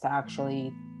that is to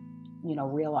actually,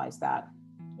 realize that.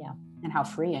 Yeah. And how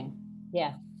freeing.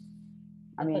 Yeah.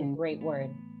 That's a great word.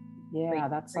 Yeah.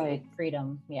 That's like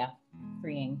freedom. Yeah.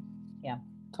 Freeing. Yeah.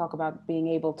 Talk about being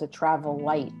able to travel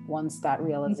light once that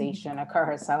realization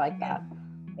occurs. I like that.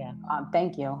 Yeah.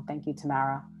 Thank you. Thank you,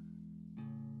 Tamara.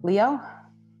 Leo?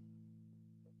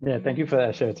 Yeah, thank you for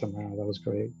that share, Tamara. That was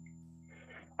great.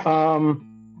 I'm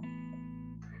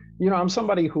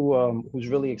somebody who's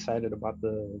really excited about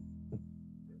the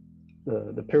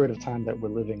period of time that we're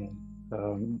living in.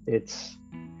 It's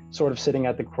sort of sitting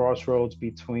at the crossroads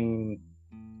between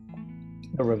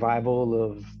the revival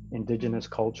of indigenous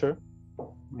culture.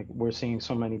 Like, we're seeing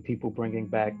so many people bringing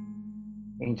back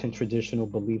ancient traditional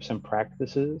beliefs and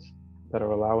practices that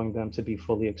are allowing them to be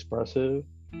fully expressive.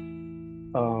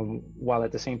 while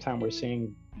at the same time we're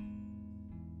seeing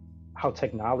how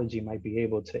technology might be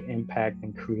able to impact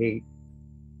and create,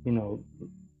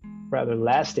 rather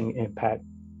lasting impact,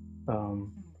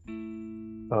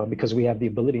 because we have the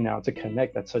ability now to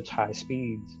connect at such high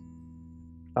speeds.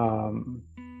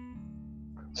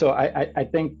 So I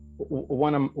think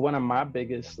one of my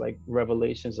biggest like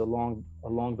revelations along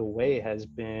the way has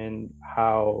been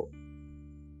how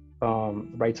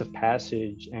rites of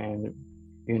passage and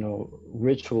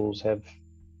rituals have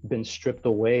been stripped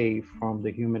away from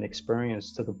the human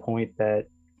experience to the point that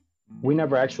we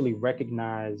never actually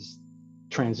recognize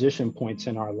transition points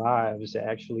in our lives that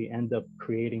actually end up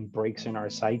creating breaks in our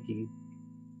psyche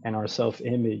and our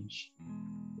self-image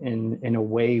in a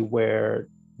way where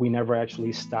we never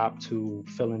actually stop to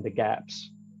fill in the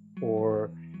gaps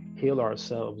or heal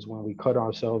ourselves when we cut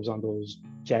ourselves on those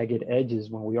jagged edges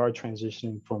when we are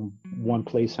transitioning from one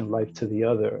place in life to the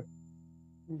other.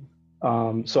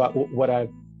 So I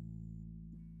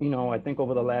think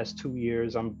over the last 2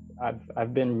 years,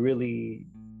 I've been really,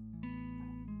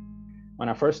 when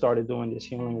I first started doing this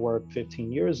healing work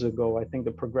 15 years ago, I think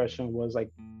the progression was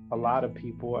like a lot of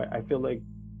people. I feel like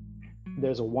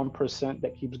there's a 1%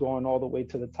 that keeps going all the way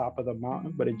to the top of the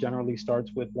mountain, but it generally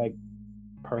starts with like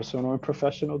personal and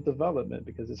professional development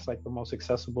because it's like the most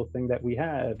accessible thing that we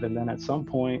have. And then at some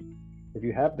point, if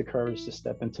you have the courage to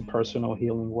step into personal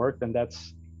healing work, then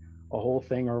that's a whole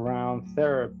thing around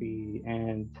therapy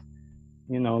and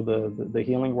the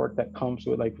healing work that comes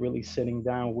with like really sitting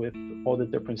down with all the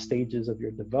different stages of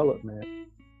your development.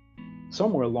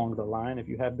 Somewhere along the line, if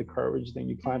you have the courage, then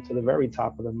you climb to the very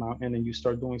top of the mountain and you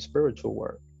start doing spiritual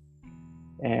work.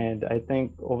 And I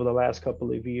think over the last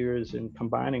couple of years in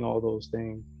combining all those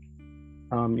things,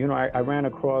 I ran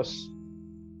across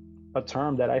a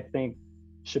term that I think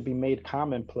should be made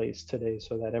commonplace today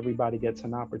so that everybody gets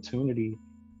an opportunity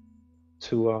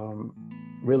to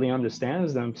really understand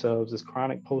themselves as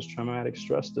chronic post-traumatic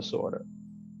stress disorder.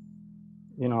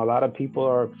 A lot of people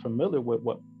are familiar with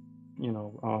what,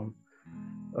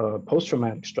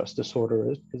 post-traumatic stress disorder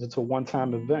is because it's a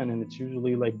one-time event and it's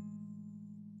usually like,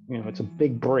 it's a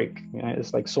big break.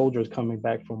 It's like soldiers coming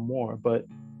back from war, but,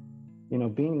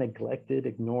 being neglected,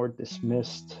 ignored,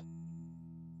 dismissed,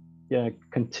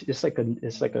 it's like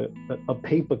a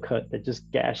paper cut that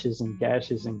just gashes and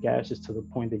gashes and gashes to the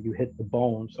point that you hit the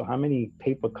bone. So how many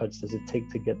paper cuts does it take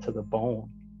to get to the bone,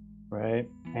 right?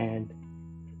 And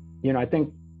I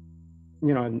think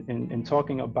in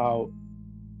talking about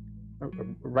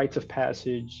rites of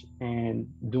passage and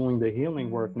doing the healing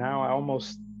work now, I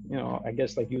almost I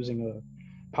guess like using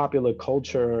a popular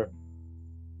culture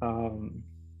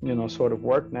sort of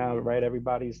work now, right?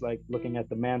 Everybody's like looking at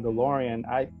the Mandalorian.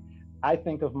 I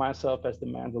think of myself as the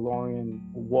Mandalorian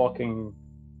walking,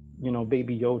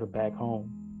 Baby Yoda back home.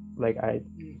 Like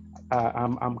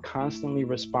I'm constantly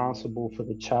responsible for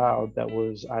the child that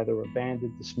was either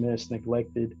abandoned, dismissed,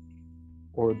 neglected,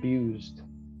 or abused.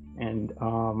 And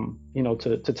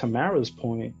to Tamara's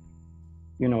point,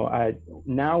 I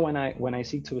now when I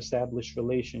seek to establish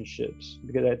relationships,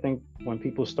 because I think when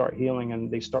people start healing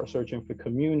and they start searching for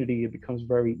community, it becomes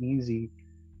very easy,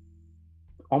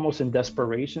 almost in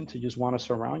desperation, to just want to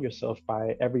surround yourself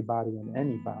by everybody and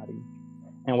anybody.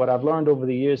 And what I've learned over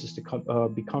the years is to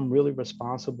become really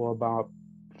responsible about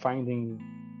finding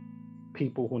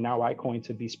people who now I coin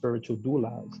to be spiritual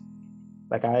doulas.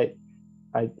 Like I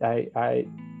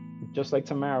just like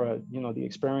Tamara, the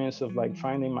experience of like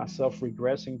finding myself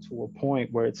regressing to a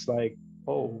point where it's like,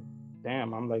 oh,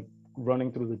 damn, I'm like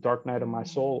running through the dark night of my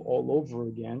soul all over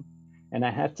again. And I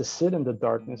have to sit in the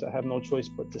darkness. I have no choice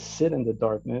but to sit in the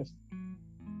darkness.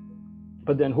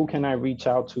 But then who can I reach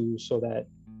out to so that,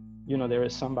 there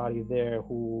is somebody there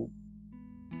who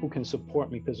can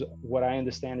support me? Because what I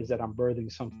understand is that I'm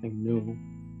birthing something new.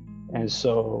 And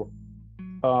so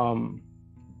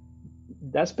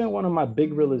that's been one of my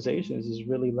big realizations, is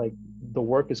really like the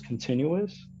work is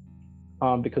continuous,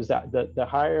 because the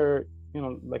higher,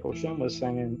 like Oshun was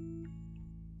saying,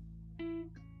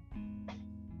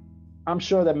 I'm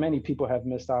sure that many people have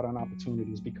missed out on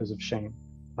opportunities because of shame.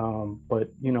 But,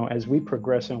 as we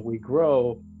progress and we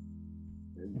grow,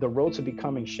 the road to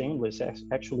becoming shameless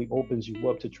actually opens you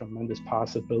up to tremendous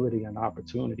possibility and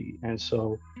opportunity. And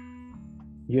so,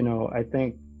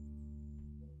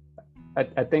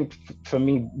 I think for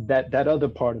me, that other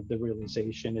part of the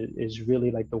realization is really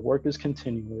like the work is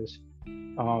continuous.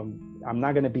 I'm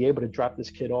not going to be able to drop this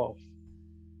kid off.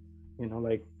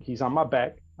 Like he's on my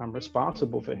back. I'm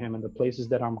responsible for him and the places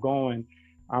that I'm going.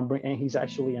 And he's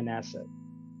actually an asset.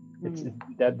 It's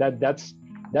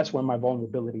that's where my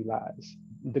vulnerability lies.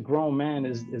 The grown man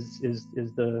is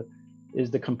the is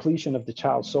the completion of the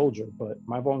child soldier, but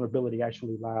my vulnerability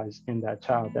actually lies in that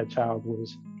child. That child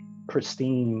was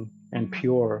pristine and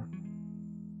pure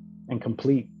and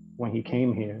complete when he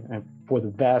came here. And for the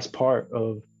vast part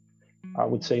of, I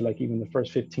would say, like even the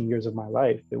first 15 years of my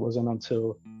life, it wasn't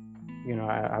until, you know,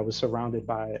 I was surrounded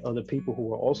by other people who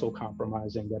were also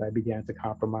compromising that I began to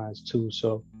compromise too.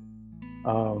 So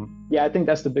yeah, I think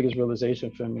that's the biggest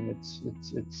realization for me.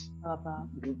 It's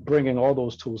bringing all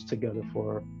those tools together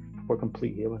for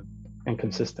complete healing and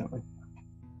consistently.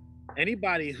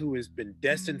 Anybody who has been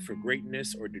destined for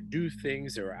greatness or to do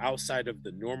things that are outside of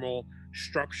the normal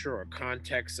structure or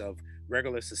context of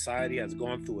regular society has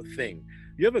gone through a thing.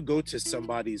 You ever go to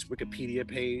somebody's Wikipedia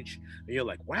page and you're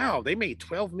like, wow, they made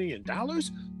 $12 million?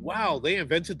 Wow, they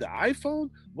invented the iPhone?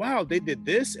 Wow, they did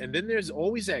this? And then there's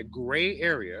always that gray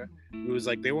area. It was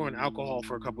like they were on alcohol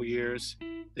for a couple years.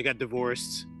 They got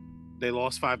divorced. They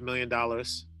lost $5 million.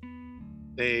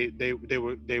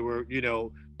 They were, you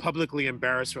know, publicly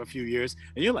embarrassed for a few years,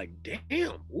 and you're like,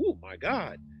 damn, oh my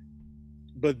God.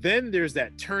 But then there's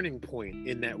that turning point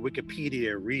in that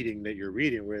Wikipedia reading that you're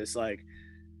reading where it's like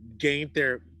gained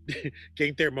their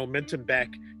momentum back,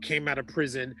 came out of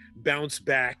prison, bounced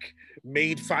back,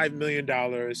 made $5 million,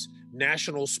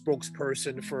 national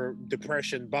spokesperson for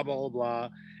depression, blah, blah, blah.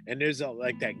 And there's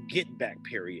like that get back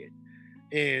period.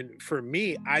 And for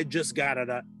me, I just got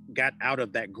out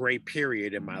of that gray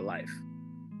period in my life.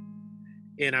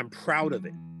 And I'm proud of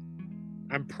it.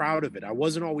 I'm proud of it. I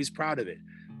wasn't always proud of it.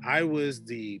 I was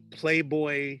the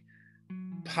playboy,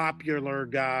 popular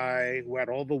guy who had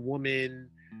all the women.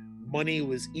 Money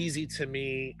was easy to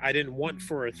me. I didn't want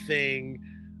for a thing.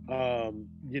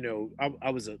 You know,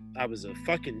 I was a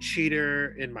fucking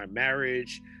cheater in my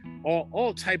marriage,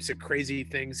 all types of crazy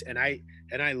things. And I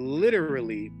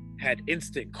literally had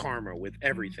instant karma with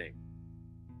everything.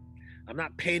 I'm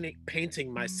not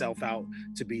painting myself out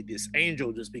to be this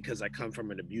angel just because I come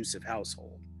from an abusive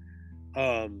household.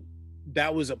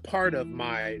 That was a part of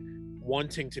my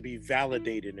wanting to be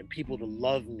validated and people to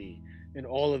love me and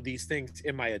all of these things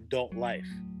in my adult life.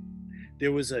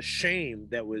 There was a shame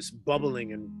that was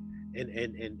bubbling and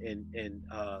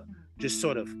just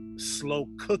sort of slow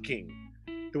cooking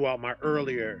throughout my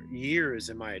earlier years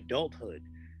in my adulthood,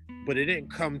 but it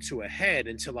didn't come to a head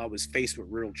until I was faced with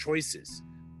real choices.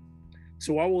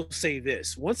 So I will say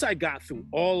this, once I got through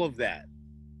all of that,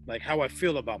 like how I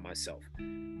feel about myself,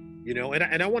 you know,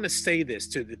 and I want to say this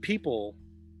to the people,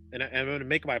 and I'm going to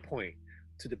make my point,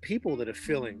 to the people that are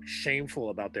feeling shameful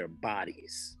about their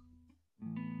bodies.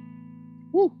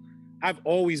 Woo! I've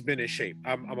always been in shape.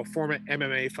 I'm a former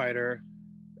MMA fighter,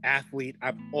 athlete.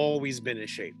 I've always been in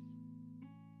shape.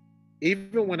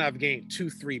 Even when I've gained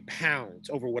 2-3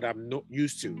 pounds over what I'm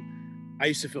used to, I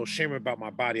used to feel shame about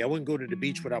my body. I wouldn't go to the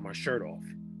beach without my shirt off.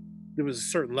 There was a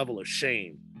certain level of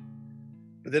shame.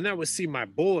 But then I would see my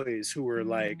boys who were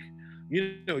like,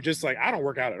 you know, just like, I don't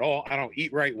work out at all. I don't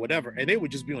eat right, whatever. And they would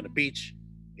just be on the beach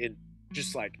and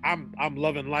just like, I'm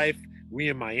loving life. We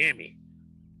in Miami.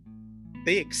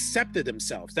 They accepted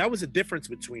themselves. That was the difference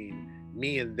between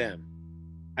me and them.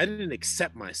 I didn't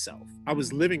accept myself. I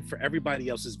was living for everybody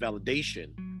else's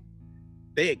validation.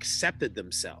 They accepted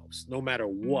themselves no matter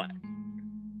what.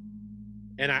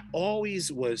 And I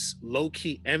always was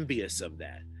low-key envious of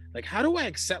that. Like, how do I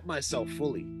accept myself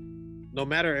fully? No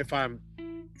matter if I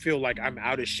feel like I'm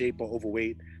out of shape or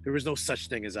overweight, there is no such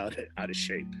thing as out of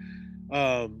shape.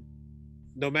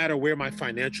 No matter where my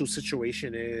financial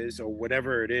situation is or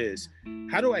whatever it is,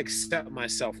 how do I accept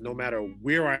myself no matter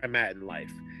where I'm at in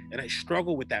life? And I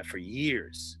struggled with that for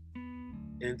years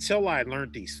until I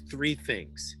learned these 3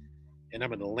 things. And I'm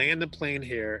going to land the plane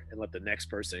here and let the next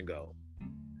person go.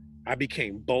 I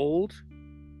became bold,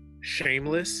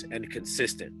 shameless, and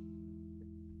consistent.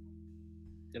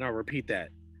 And I'll repeat that.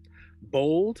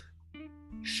 Bold,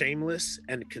 shameless,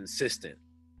 and consistent.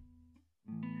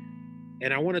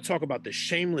 And I want to talk about the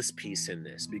shameless piece in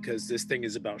this because this thing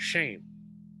is about shame.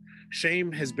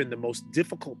 Shame has been the most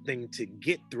difficult thing to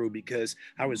get through because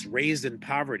I was raised in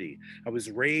poverty. I was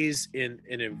raised in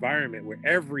an environment where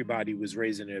everybody was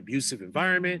raised in an abusive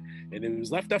environment, and it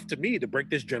was left up to me to break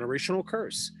this generational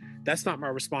curse. That's not my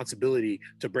responsibility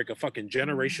to break a fucking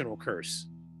generational curse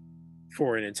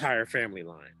for an entire family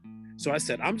line. So I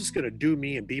said, I'm just going to do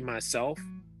me and be myself.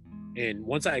 And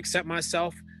once I accept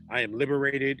myself, I am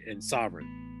liberated and sovereign.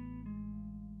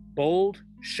 Bold,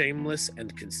 shameless,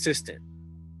 and consistent.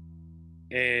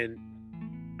 And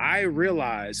I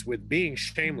realized with being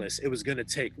shameless, it was going to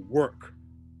take work.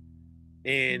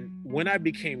 And when I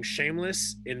became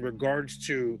shameless in regards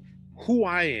to who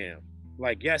I am,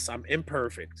 like, yes, I'm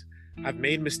imperfect. I've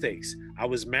made mistakes. I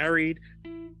was married.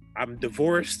 I'm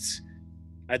divorced.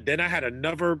 Then I had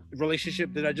another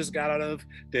relationship that I just got out of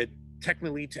that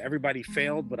technically to everybody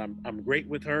failed, but I'm great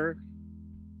with her.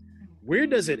 Where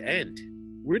does it end?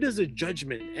 Where does the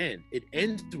judgment end? It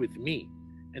ends with me.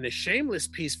 And the shameless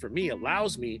piece for me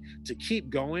allows me to keep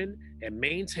going and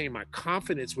maintain my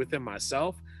confidence within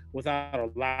myself without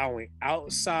allowing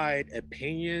outside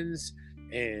opinions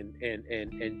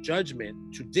and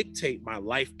judgment to dictate my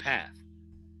life path.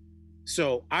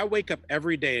 So I wake up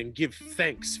every day and give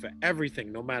thanks for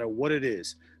everything, no matter what it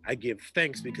is. I give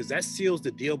thanks because that seals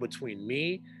the deal between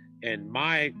me and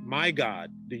my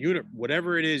God, the unit,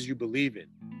 whatever it is you believe in.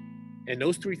 And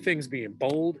those three things, being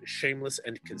bold, shameless,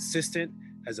 and consistent,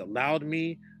 has allowed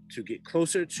me to get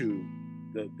closer to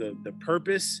the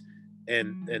purpose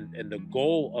and the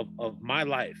goal of my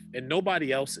life and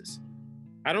nobody else's.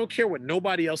 I don't care what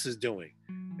nobody else is doing.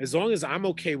 As long as I'm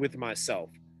okay with myself,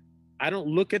 I don't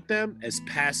look at them as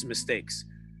past mistakes.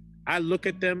 I look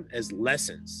at them as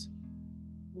lessons.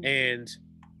 And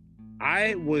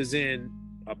I was in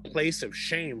a place of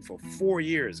shame for 4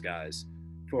 years, guys,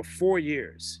 for 4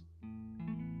 years.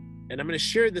 And I'm going to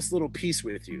share this little piece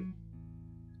with you.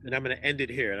 And I'm going to end it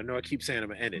here. And I know I keep saying I'm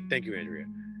going to end it. Thank you, Andrea.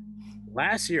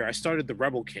 Last year, I started the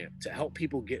Rebel Camp to help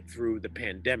people get through the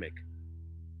pandemic.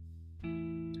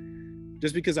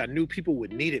 Just because I knew people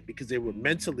would need it because they were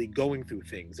mentally going through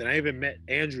things. And I even met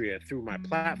Andrea through my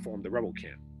platform, the Rebel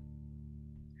Camp.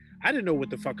 I didn't know what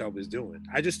the fuck I was doing.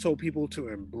 I just told people to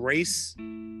embrace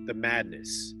the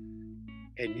madness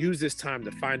and use this time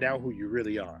to find out who you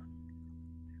really are.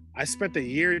 I spent a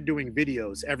year doing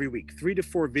videos every week, 3 to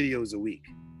 4 videos a week.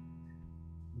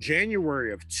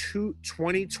 January of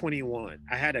 2021,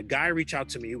 I had a guy reach out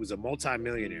to me who was a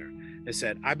multimillionaire and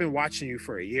said, I've been watching you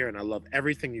for a year and I love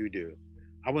everything you do.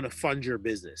 I want to fund your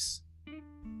business.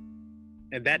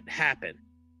 And that happened.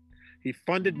 He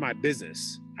funded my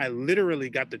business. I literally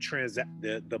got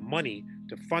the money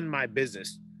to fund my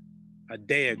business a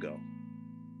day ago.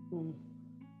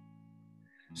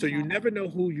 So you never know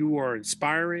who you are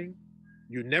inspiring.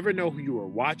 You never know who you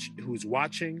are who's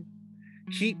watching.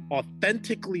 Keep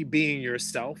authentically being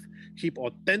yourself. Keep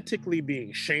authentically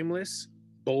being shameless,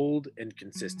 bold, and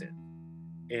consistent.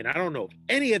 And I don't know if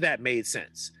any of that made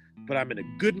sense, but I'm in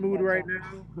a good mood right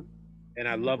now. And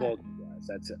I love all you guys.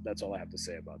 That's it. That's all I have to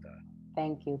say about that.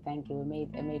 Thank you.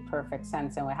 It made perfect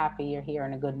sense. And we're happy you're here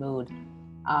in a good mood.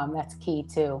 That's key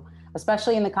too,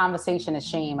 especially in the conversation of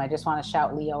shame. I just want to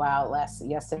shout Leo out.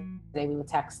 Yesterday we were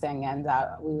texting and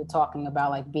we were talking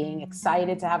about like being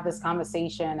excited to have this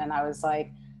conversation. And I was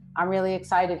like, I'm really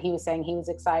excited. He was saying he was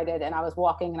excited. And I was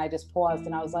walking and I just paused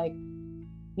and I was like,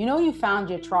 you know, you found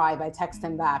your tribe. I text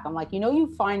him back. I'm like, you know,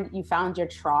 you found your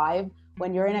tribe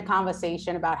when you're in a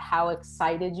conversation about how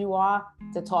excited you are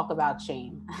to talk about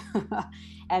shame.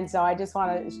 And so I just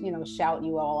want to, you know, shout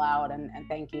you all out and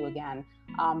thank you again.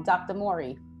 Dr.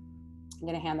 Morey, I'm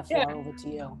going to hand the floor over to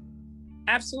you.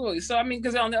 Absolutely. So, I mean,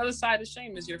 because on the other side of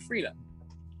shame is your freedom,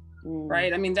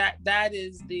 right? I mean, that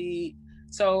is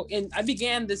I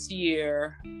began this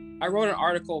year, I wrote an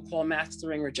article called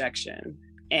Mastering Rejection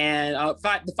and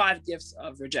the 5 gifts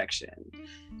of rejection.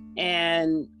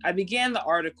 And I began the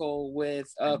article with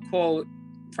a quote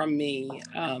from me,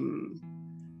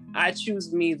 I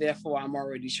choose me, therefore I'm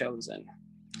already chosen.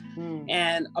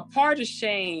 And a part of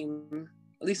shame,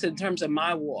 at least in terms of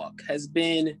my walk, has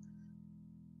been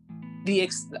the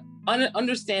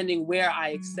understanding where I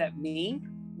accept me,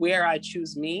 where I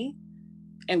choose me,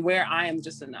 and where I am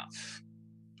just enough.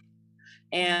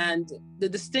 And the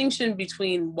distinction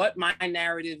between what my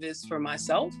narrative is for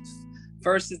myself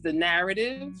versus the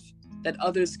narrative that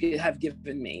others have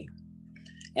given me.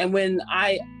 And when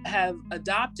I have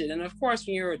adopted, and of course,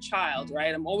 when you're a child,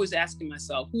 right, I'm always asking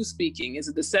myself, who's speaking? Is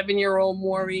it the 7-year-old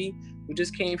Morey who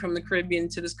just came from the Caribbean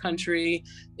to this country?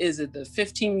 Is it the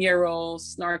 15-year-old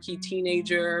snarky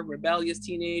teenager, rebellious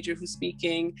teenager who's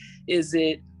speaking? Is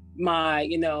it my,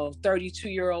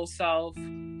 32-year-old self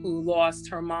who lost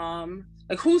her mom?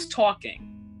 Like, who's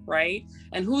talking, right?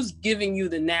 And who's giving you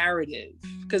the narrative?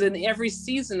 Because in every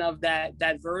season of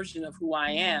that version of who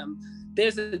I am,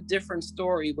 there's a different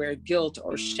story where guilt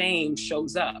or shame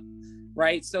shows up,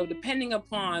 right? So depending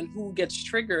upon who gets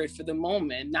triggered for the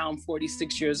moment, now I'm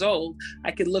 46 years old,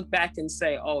 I could look back and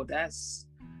say, oh, that's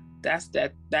that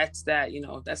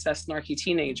snarky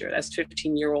teenager, that's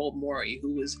 15-year-old Morey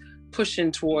who was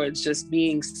pushing towards just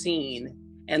being seen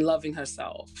and loving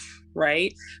herself,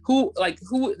 right? So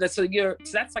that's like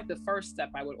the first step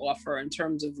I would offer in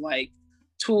terms of like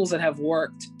tools that have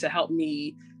worked to help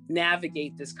me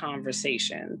navigate this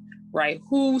conversation, right?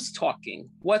 Who's talking?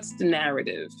 What's the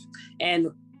narrative? And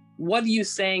what are you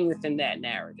saying within that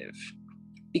narrative,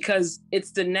 because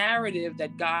it's the narrative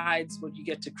that guides what you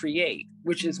get to create,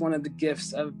 which is one of the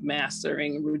gifts of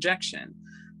mastering rejection.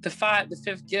 The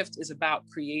fifth gift is about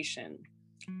creation.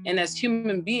 And as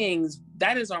human beings,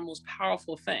 that is our most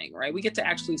powerful thing, right? We get to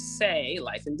actually say,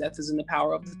 life and death is in the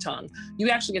power of the tongue. You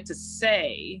actually get to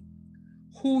say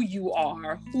who you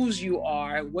are, whose you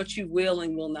are, what you will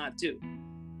and will not do,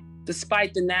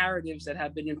 despite the narratives that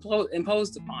have been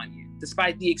imposed upon you,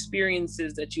 despite the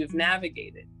experiences that you've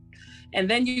navigated. And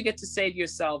then you get to say to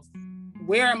yourself,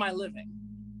 where am I living,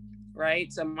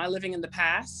 right? So am I living in the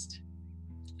past?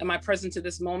 Am I present to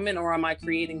this moment, or am I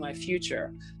creating my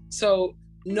future? So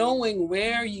knowing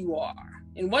where you are,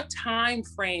 in what time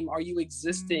frame are you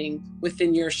existing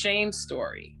within your shame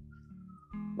story,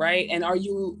 right? And are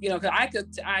you,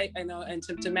 because I know, and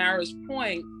to Tamara's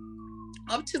point,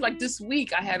 up to like this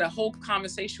week, I had a whole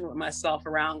conversation with myself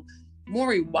around,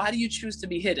 Maury, why do you choose to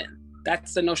be hidden?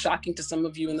 That's no shocking to some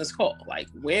of you in this call. Like,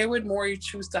 where would Maury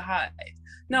choose to hide?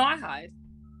 No, I hide.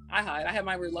 I have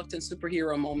my reluctant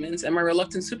superhero moments, and my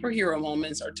reluctant superhero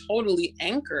moments are totally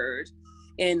anchored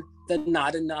in the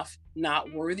not enough,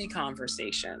 not worthy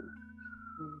conversation,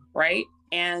 right?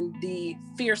 And the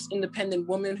fierce, independent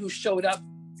woman who showed up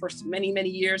for many, many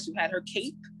years, who had her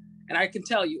cape. And I can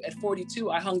tell you, at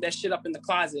 42, I hung that shit up in the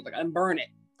closet, like, and burn it.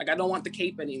 Like, I don't want the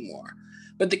cape anymore.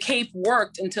 But the cape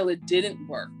worked until it didn't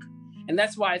work. And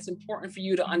that's why it's important for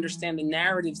you to understand the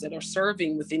narratives that are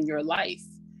serving within your life.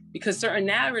 Because certain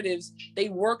narratives, they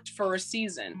worked for a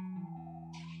season.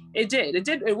 It did.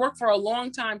 It worked for a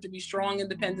long time to be strong,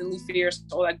 independently fierce,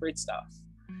 all that great stuff.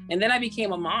 And then I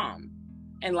became a mom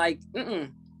and like,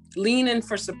 lean in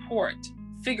for support,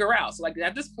 figure out. So like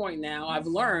at this point now, I've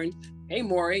learned, hey,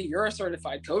 Maury, you're a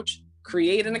certified coach,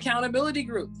 create an accountability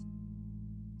group.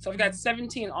 So I've got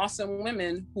 17 awesome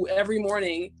women who every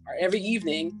morning or every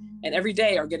evening and every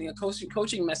day are getting a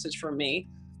coaching message from me.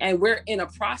 And we're in a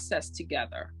process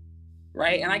together,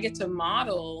 right? And I get to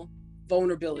model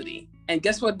vulnerability. And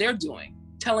guess what they're doing?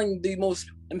 Telling the most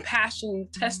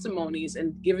impassioned testimonies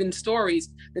and giving stories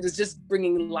that is just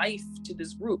bringing life to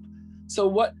this group. So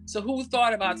who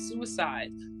thought about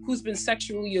suicide? Who's been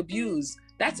sexually abused?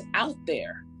 That's out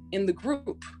there in the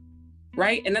group,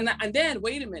 right? And then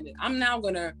wait a minute, I'm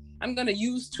gonna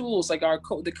use tools like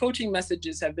the coaching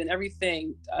messages have been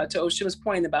everything to Oshima's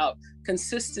point about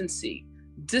consistency,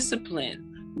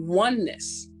 discipline,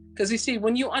 oneness. Because you see,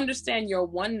 when you understand your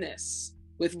oneness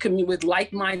with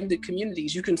like-minded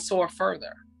communities, you can soar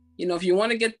further. If you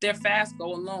want to get there fast,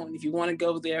 go alone. If you want to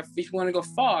go there, if you want to go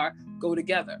far, go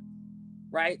together,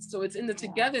 right? So it's in the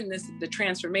togetherness that the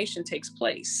transformation takes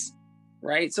place,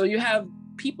 right? So you have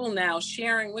people now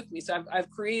sharing with me. So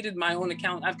I've created my own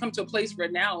account. I've come to a place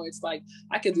where now it's like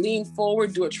I could lean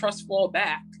forward, do a trust fall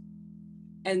back,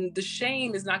 and the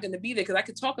shame is not going to be there because I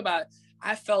could talk about,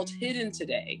 I felt hidden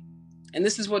today, and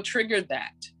this is what triggered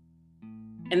that.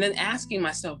 And then asking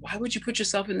myself, why would you put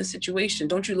yourself in this situation?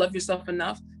 Don't you love yourself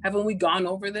enough? Haven't we gone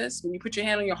over this? When you put your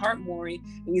hand on your heart, Maury,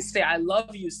 and you say, I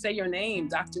love you, say your name,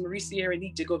 Dr. Marie Sierra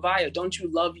Govayo, don't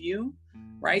you love you,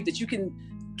 right? That you can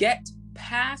get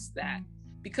past that.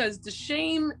 Because the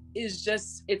shame is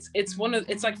just, it's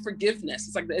like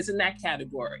forgiveness. It's in that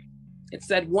category. It's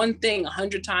that one thing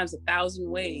 100 times, 1,000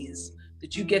 ways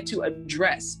that you get to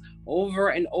address over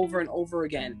and over and over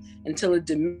again until it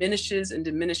diminishes and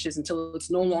diminishes until it's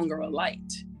no longer a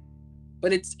light.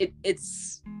 But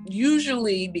it's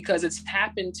usually because it's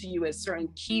happened to you at certain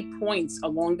key points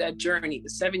along that journey, the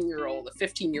 7-year-old, the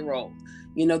 15-year-old,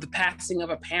 the passing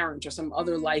of a parent or some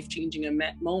other life-changing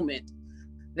moment,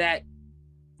 that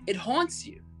it haunts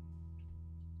you.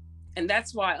 And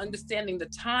that's why understanding the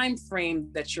time frame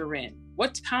that you're in.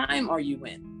 What time are you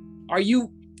in? Are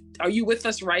you with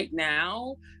us right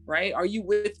now, right? Are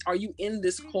you in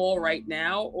this call right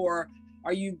now? Or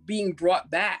are you being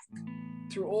brought back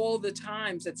through all the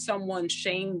times that someone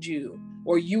shamed you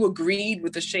or you agreed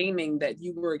with the shaming that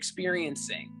you were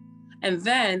experiencing? And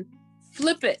then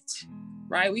flip it,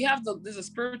 right? There's a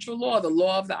spiritual law, the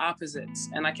law of the opposites.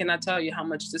 And I cannot tell you how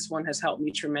much this one has helped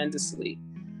me tremendously.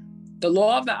 The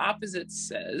law of the opposites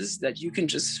says that you can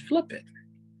just flip it.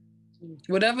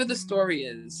 Whatever the story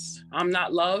is, I'm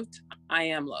not loved, I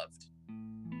am loved.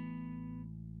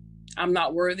 I'm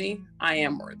not worthy, I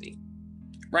am worthy,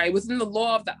 right? Within the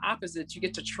law of the opposites, you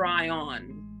get to try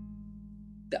on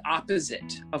the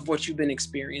opposite of what you've been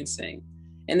experiencing.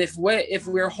 And if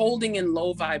we're holding in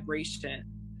low vibration,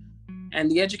 and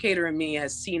the educator in me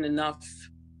has seen enough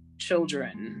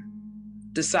children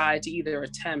decide to either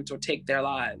attempt or take their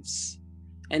lives,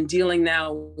 and dealing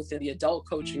now within the adult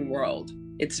coaching world,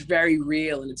 it's very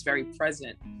real and it's very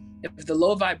present. If the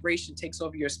low vibration takes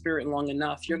over your spirit long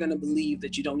enough, you're going to believe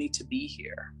that you don't need to be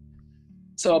here.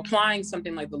 So applying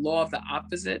something like the law of the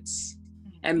opposites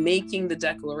and making the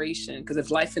declaration, because if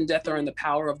life and death are in the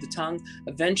power of the tongue,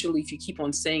 eventually if you keep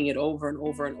on saying it over and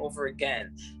over and over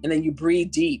again, and then you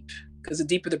breathe deep, because the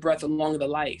deeper the breath, the longer the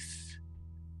life,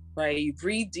 right? You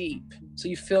breathe deep, so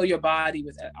you fill your body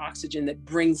with oxygen that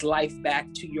brings life back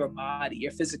to your body,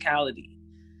 your physicality.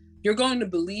 You're going to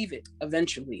believe it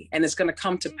eventually, and it's going to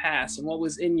come to pass. And what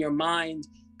was in your mind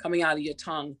coming out of your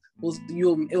tongue,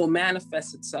 it will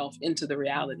manifest itself into the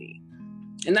reality.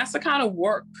 And that's the kind of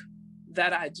work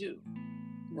that I do,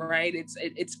 right?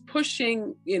 It's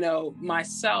pushing,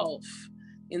 myself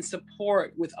in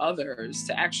support with others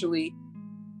to actually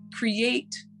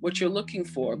create what you're looking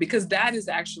for, because that is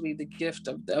actually the gift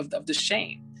of the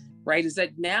shame, right? Is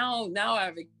that now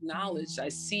I've acknowledged, I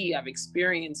see, I've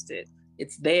experienced it.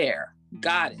 It's there.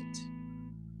 Got it.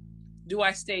 Do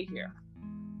I stay here?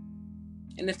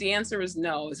 And if the answer is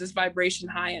no, is this vibration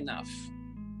high enough?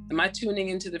 Am I tuning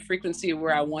into the frequency of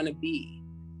where I want to be?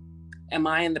 Am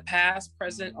I in the past,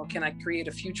 present, or can I create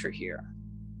a future here?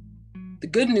 The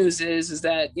good news is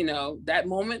that, that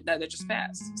moment that just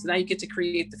passed. So now you get to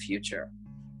create the future.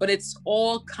 But it's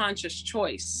all conscious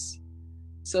choice.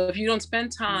 So if you don't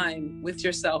spend time with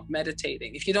yourself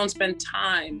meditating, if you don't spend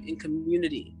time in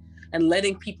community and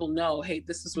letting people know, hey,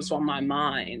 this is what's on my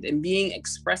mind, and being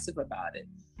expressive about it,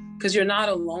 because you're not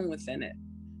alone within it,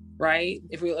 right?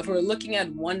 If we're looking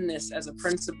at oneness as a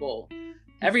principle,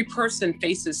 every person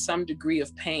faces some degree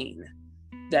of pain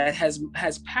that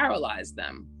has paralyzed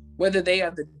them, whether they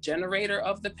are the generator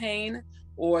of the pain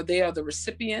or they are the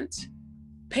recipient.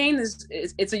 Pain is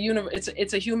it's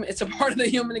a part of the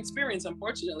human experience,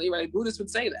 unfortunately, right? Buddhists would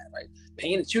say that, right?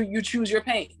 Pain, you choose your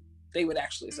pain, they would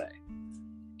actually say.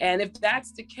 And if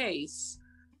that's the case,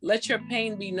 let your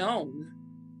pain be known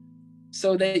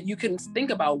so that you can think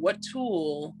about, what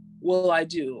tool will I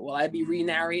do? Will I be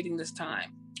re-narrating this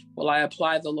time? Will I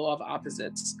apply the law of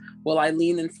opposites? Will I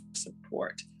lean in for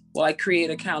support? Will I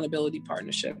create accountability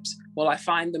partnerships? Will I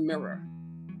find the mirror?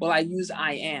 Will I use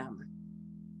I am?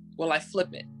 Will I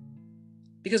flip it?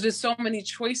 Because there's so many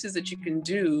choices that you can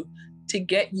do to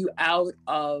get you out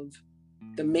of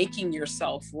the making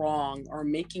yourself wrong or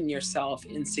making yourself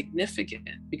insignificant,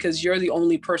 because you're the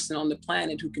only person on the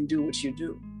planet who can do what you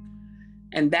do.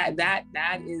 And that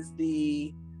is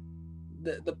the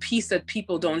piece that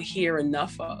people don't hear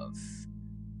enough of,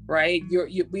 right?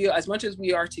 We, as much as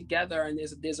we are together and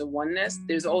there's a oneness,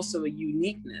 there's also a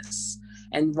uniqueness.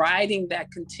 And riding that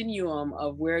continuum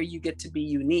of where you get to be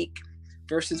unique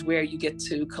versus where you get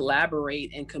to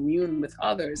collaborate and commune with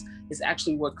others is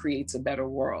actually what creates a better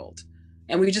world.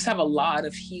 And we just have a lot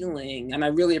of healing. And I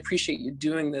really appreciate you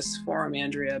doing this forum,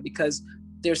 Andrea, because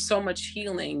there's so much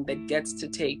healing that gets to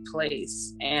take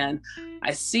place. And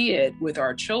I see it with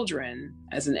our children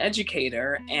as an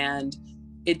educator, and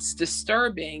it's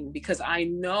disturbing because I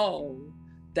know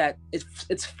that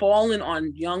it's fallen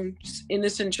on young,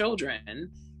 innocent children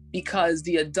because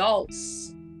the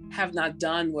adults have not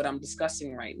done what I'm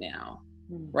discussing right now,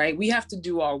 right? We have to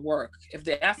do our work. If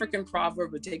the African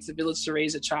proverb, it takes a village to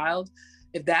raise a child,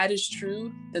 if that is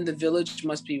true, then the village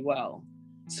must be well.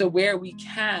 So where we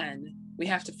can, we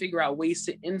have to figure out ways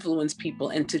to influence people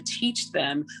and to teach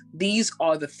them these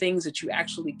are the things that you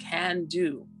actually can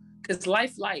do. Because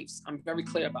lives, I'm very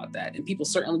clear about that. And people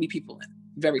certainly be people,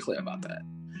 very clear about that.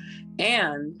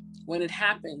 And when it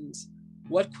happens,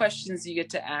 what questions do you get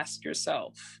to ask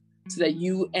yourself so that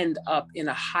you end up in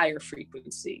a higher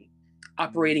frequency,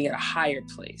 operating at a higher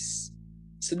place?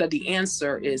 So that the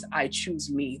answer is, I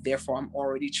choose me, therefore I'm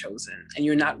already chosen. And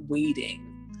you're not waiting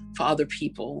for other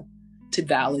people to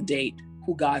validate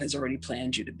who God has already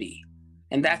planned you to be.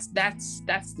 And that's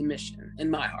the mission,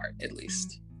 in my heart, at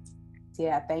least.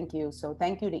 Yeah, thank you. So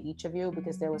thank you to each of you,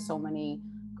 because there were so many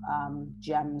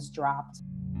gems dropped.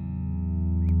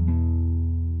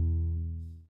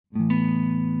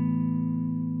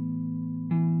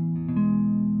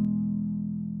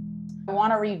 I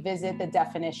want to revisit the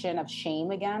definition of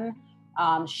shame again.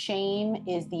 Shame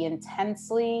is the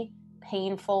intensely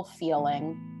painful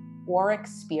feeling or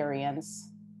experience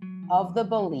of the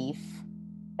belief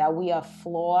that we are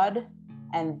flawed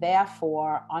and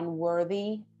therefore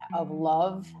unworthy of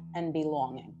love and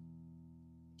belonging.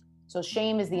 So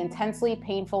shame is the intensely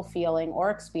painful feeling or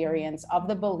experience of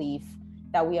the belief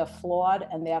that we are flawed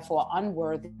and therefore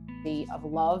unworthy of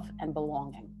love and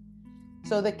belonging.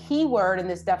 So the key word in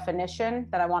this definition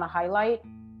that I want to highlight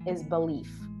is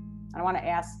belief. I want to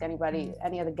ask anybody,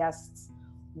 any of the guests,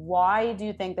 why do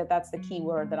you think that that's the key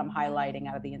word that I'm highlighting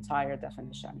out of the entire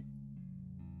definition?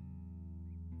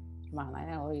 Come on, I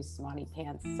know he's smarty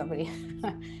pants. Somebody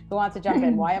who wants to jump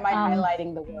in. Why am I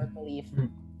highlighting the word belief?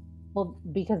 Well,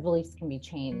 because beliefs can be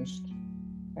changed,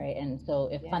 right? And so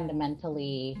if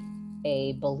fundamentally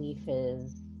a belief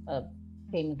is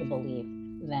same as a belief,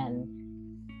 then,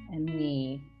 and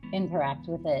we interact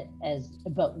with it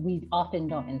but we often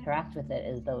don't interact with it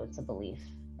as though it's a belief,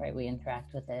 right? We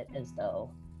interact with it as though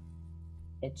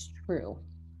it's true,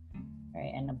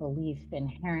 right? And a belief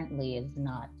inherently is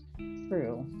not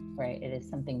true, right? It is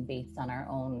something based on our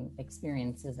own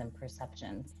experiences and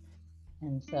perceptions.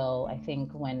 And so I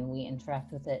think when we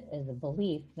interact with it as a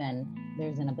belief, then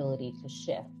there's an ability to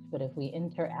shift. But if we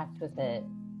interact with it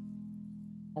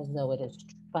as though it is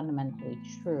fundamentally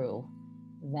true,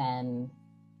 then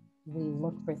we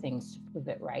look for things to prove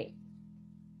it right.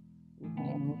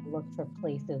 And we look for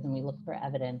places and we look for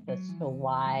evidence as to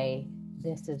why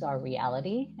this is our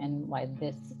reality and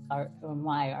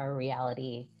why our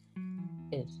reality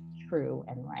is true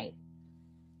and right.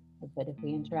 But if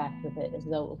we interact with it as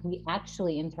though, if we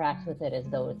actually interact with it as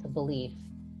though it's a belief,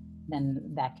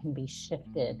 then that can be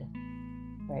shifted,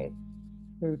 right,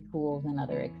 through tools and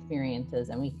other experiences,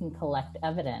 and we can collect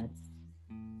evidence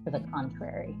to the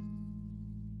contrary.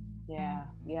 Yeah,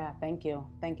 thank you,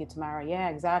 Tamara. Yeah,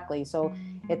 exactly. So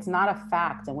it's not a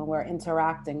fact, and when we're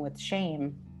interacting with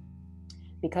shame,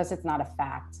 because it's not a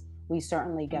fact, we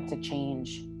certainly get to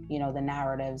change, the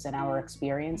narratives and our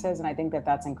experiences. And I think that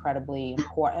that's incredibly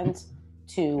important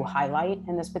to highlight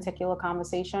in this particular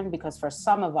conversation, because for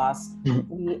some of us,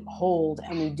 we hold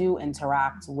and we do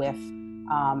interact with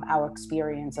our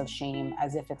experience of shame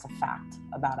as if it's a fact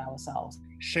about ourselves.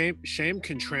 Shame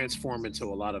can transform into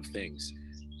a lot of things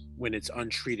when it's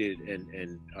untreated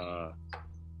and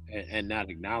not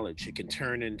acknowledged. It can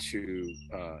turn into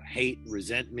hate,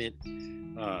 resentment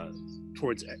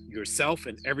towards yourself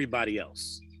and everybody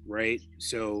else, right?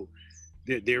 So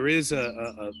there is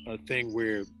a thing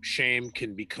where shame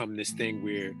can become this thing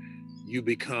where you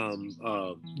become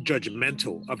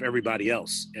judgmental of everybody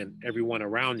else and everyone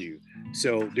around you.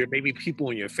 So there may be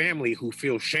people in your family who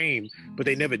feel shame, but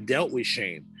they never dealt with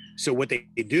shame. So what they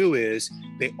do is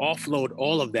they offload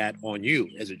all of that on you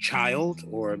as a child,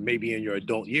 or maybe in your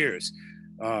adult years.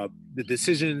 The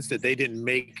decisions that they didn't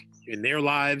make in their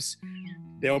lives,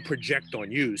 they'll project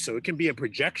on you. So it can be a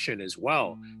projection as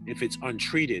well if it's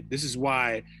untreated. This is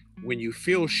why when you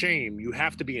feel shame, you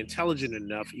have to be intelligent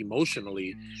enough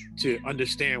emotionally to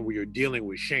understand where you're dealing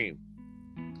with shame.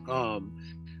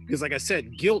 Because like I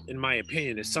said, guilt, in my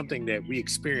opinion, is something that we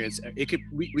experience.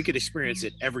 We could experience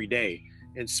it every day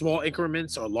in small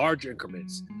increments or large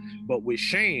increments. But with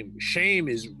shame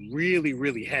is really,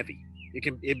 really heavy.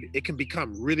 It can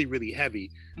become really, really heavy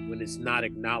when it's not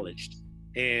acknowledged.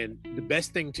 And the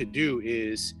best thing to do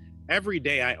is every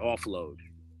day I offload,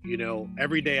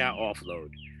 every day I offload.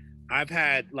 I've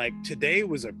had, today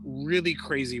was a really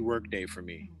crazy work day for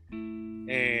me.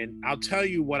 And I'll tell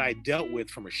you what I dealt with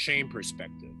from a shame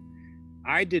perspective.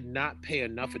 I did not pay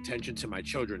enough attention to my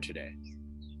children today.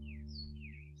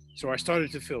 So I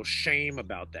started to feel shame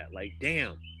about that. Like,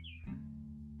 damn,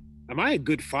 am I a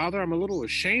good father? I'm a little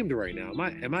ashamed right now.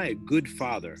 Am I a good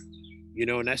father?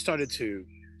 And I started to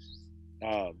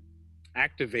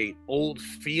activate old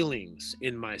feelings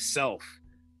in myself,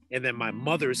 and then my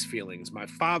mother's feelings, my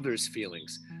father's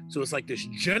feelings. So it's like this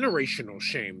generational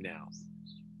shame now,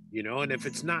 and if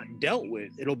it's not dealt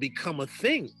with, it'll become a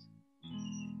thing.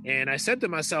 And I said to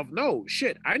myself, no,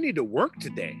 shit, I need to work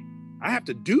today. I have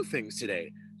to do things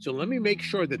today. So let me make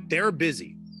sure that they're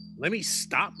busy. Let me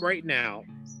stop right now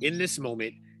in this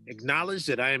moment, acknowledge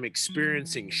that I am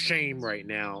experiencing shame right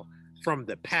now from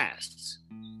the past,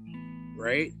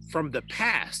 right? From the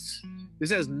past.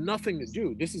 This has nothing to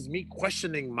do. This is me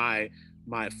questioning my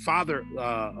fatherly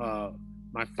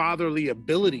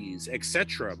abilities,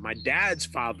 etc. My dad's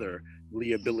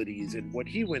fatherly abilities and what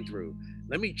he went through.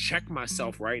 Let me check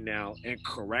myself right now and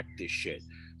correct this shit.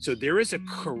 So there is a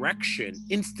correction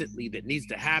instantly that needs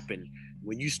to happen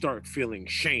when you start feeling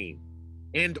shame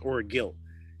and or guilt.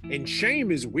 And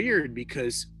shame is weird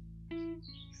because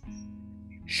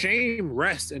shame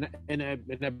rests, and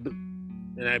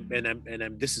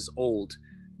this is old,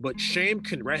 but shame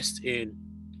can rest in,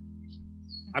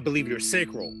 I believe, your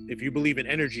sacral. If you believe in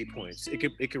energy points,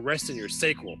 it could rest in your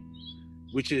sacral,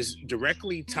 which is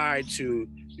directly tied to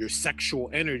your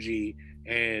sexual energy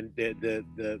and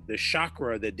the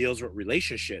chakra that deals with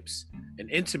relationships and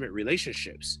intimate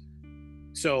relationships.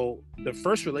 So the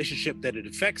first relationship that it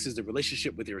affects is the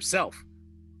relationship with yourself,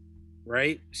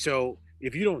 right? So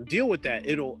if you don't deal with that,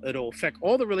 it'll affect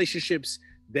all the relationships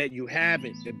that you have,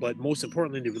 but most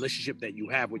importantly, the relationship that you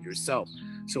have with yourself.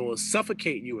 So it'll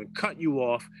suffocate you and cut you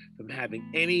off from having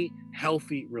any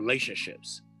healthy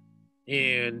relationships.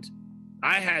 And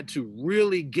I had to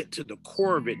really get to the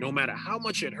core of it, no matter how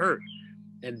much it hurt.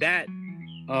 And that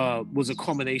was a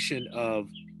culmination of,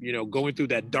 going through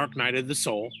that dark night of the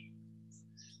soul,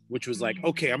 which was like,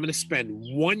 okay, I'm going to spend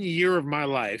 1 year of my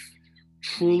life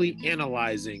truly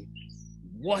analyzing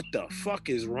what the fuck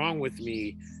is wrong with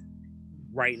me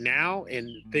right now and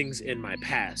things in my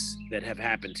past that have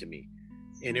happened to me.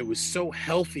 And it was so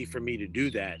healthy for me to do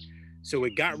that. So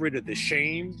it got rid of the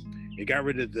shame, it got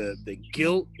rid of the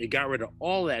guilt, it got rid of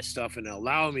all that stuff, and it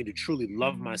allowed me to truly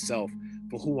love myself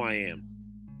for who I am.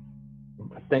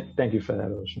 Thank you for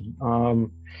that, Ocean.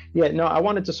 I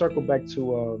wanted to circle back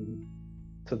to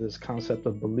this concept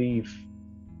of belief.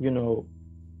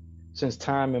 Since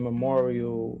time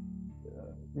immemorial,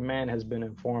 man has been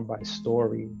informed by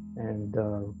story, and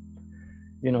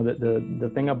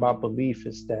the thing about belief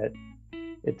is that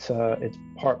it's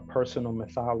part personal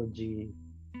mythology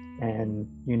and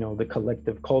the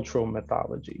collective cultural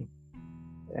mythology,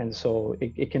 and so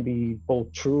it can be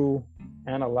both true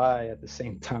and a lie at the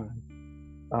same time.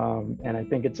 And I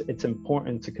think it's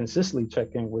important to consistently check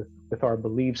in with our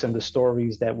beliefs and the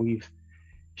stories that we've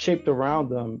shaped around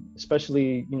them,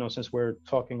 especially since we're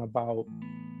talking about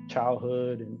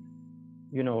childhood, and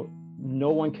no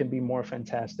one can be more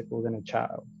fantastical than a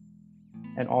child.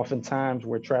 And oftentimes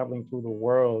we're traveling through the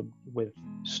world with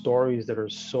stories that are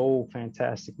so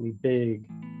fantastically big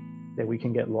that we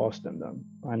can get lost in them.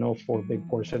 I know for a big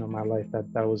portion of my life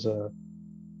that was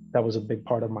a big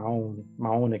part of my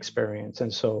own experience.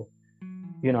 And so,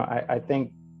 I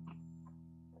think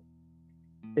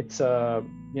it's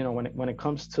when it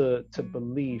comes to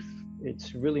belief,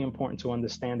 it's really important to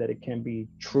understand that it can be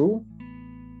true,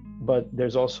 but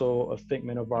there's also a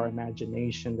figment of our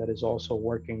imagination that is also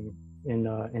working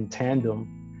in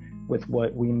tandem with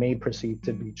what we may perceive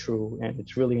to be true. And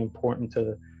it's really important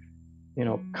to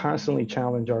constantly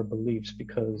challenge our beliefs,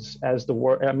 because as the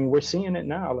world, we're seeing it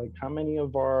now, like how many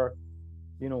of our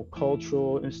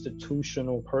cultural,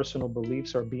 institutional, personal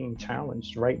beliefs are being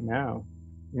challenged right now.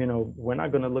 We're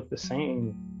not going to look the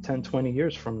same 10, 20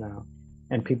 years from now,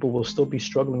 and people will still be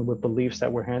struggling with beliefs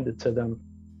that were handed to them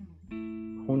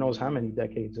who knows how many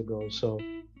decades ago. So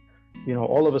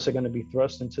all of us are going to be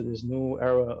thrust into this new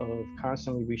era of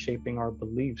constantly reshaping our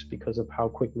beliefs because of how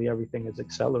quickly everything is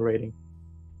accelerating.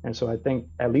 And so I think,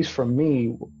 at least for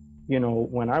me,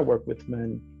 when I work with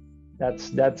men,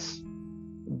 that's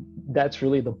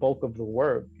really the bulk of the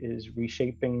work, is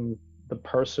reshaping the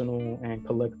personal and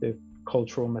collective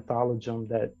cultural mythology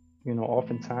that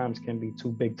oftentimes can be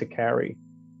too big to carry,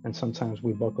 and sometimes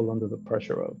we buckle under the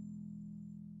pressure of.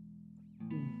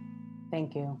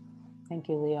 Thank you,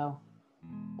 Leo.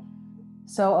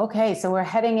 So we're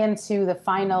heading into the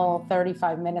final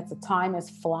 35 minutes. The time is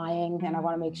flying, and I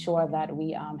want to make sure that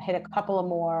we hit a couple of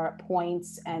more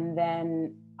points, and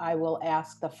then I will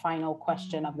ask the final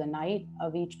question of the night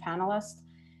of each panelist.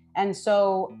 And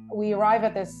so we arrive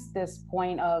at this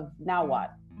point of, now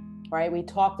what, right? We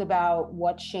talked about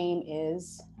what shame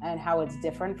is and how it's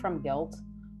different from guilt.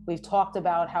 We've talked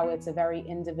about how it's a very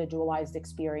individualized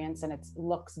experience and it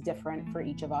looks different for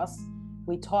each of us.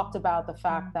 We talked about the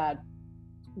fact that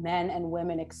men and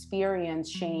women experience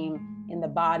shame in the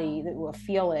body, that we'll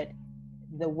feel it,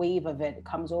 the wave of it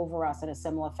comes over us in a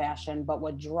similar fashion, but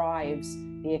what drives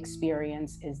the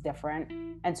experience is different.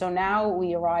 And so now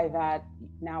we arrive at,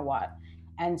 now what?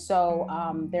 And so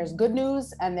there's good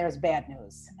news and there's bad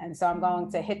news. And so I'm going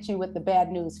to hit you with the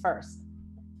bad news first.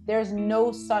 There's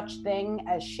no such thing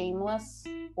as shameless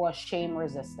or shame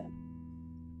resistant.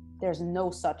 There's no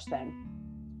such thing.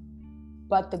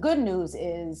 But the good news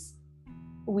is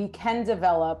we can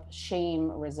develop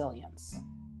shame resilience.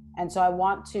 And so I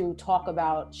want to talk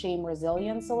about shame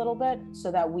resilience a little bit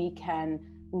so that we can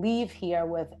leave here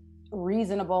with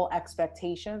reasonable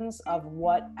expectations of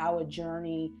what our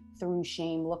journey through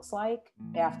shame looks like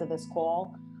after this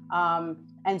call.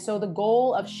 And so the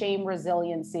goal of shame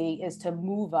resiliency is to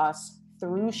move us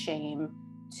through shame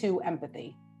to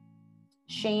empathy.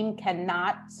 Shame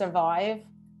cannot survive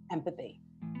empathy.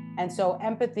 And so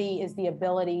empathy is the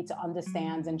ability to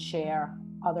understand and share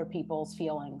other people's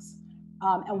feelings.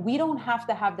 And we don't have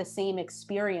to have the same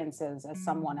experiences as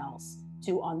someone else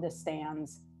to understand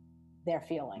their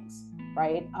feelings,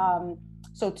 right?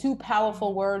 So two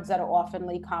powerful words that are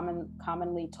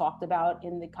commonly talked about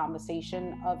in the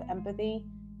conversation of empathy,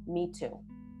 me too.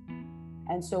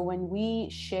 And so when we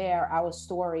share our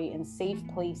story in safe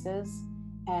places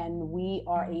and we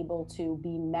are able to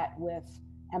be met with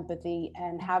empathy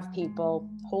and have people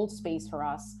hold space for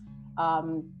us,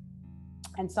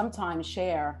 and sometimes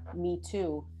share me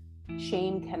too,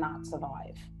 shame cannot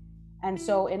survive. And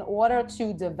so in order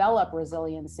to develop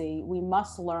resiliency, we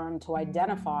must learn to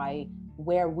identify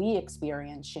where we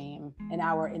experience shame in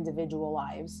our individual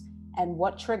lives and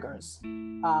what triggers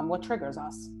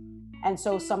us. And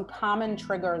so some common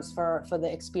triggers for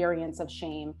the experience of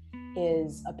shame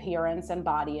is appearance and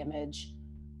body image.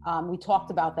 We talked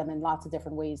about them in lots of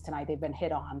different ways tonight. They've been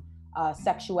hit on.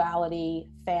 Sexuality,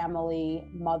 family,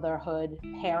 motherhood,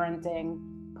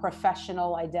 parenting,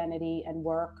 professional identity and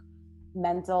work,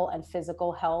 mental and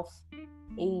physical health,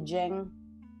 aging,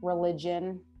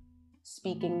 religion,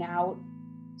 speaking out,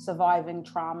 surviving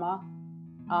trauma.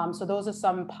 So those are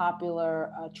some popular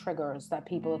triggers that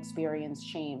people experience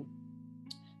shame.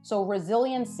 So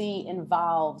resiliency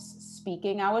involves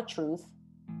speaking our truth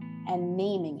and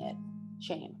naming it,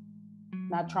 shame.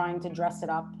 Not trying to dress it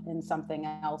up in something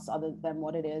else other than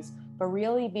what it is, but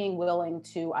really being willing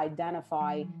to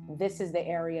identify, this is the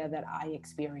area that I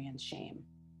experience shame.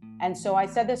 And so I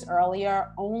said this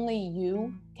earlier, only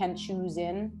you can choose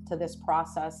into this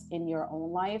process in your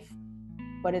own life,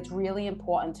 but it's really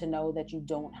important to know that you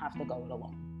don't have to go it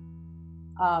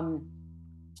alone.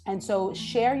 And so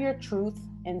share your truth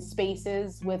in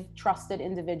spaces with trusted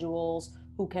individuals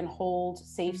who can hold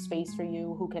safe space for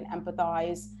you, who can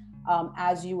empathize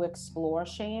as you explore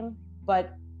shame.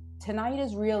 But tonight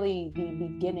is really the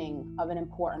beginning of an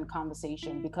important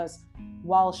conversation, because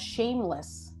while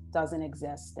shameless doesn't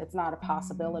exist, it's not a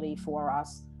possibility for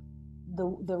us,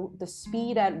 the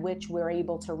speed at which we're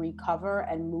able to recover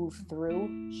and move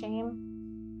through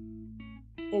shame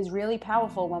is really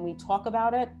powerful when we talk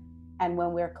about it and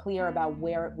when we're clear about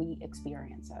where we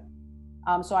experience it.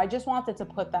 So I just wanted to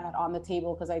put that on the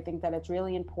table, because I think that it's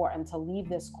really important to leave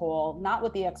this call, not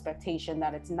with the expectation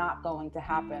that it's not going to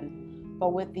happen,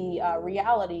 but with the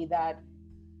reality that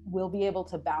we'll be able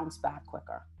to bounce back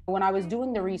quicker. When I was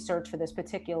doing the research for this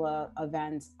particular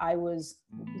event, I was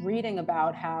reading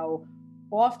about how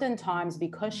oftentimes,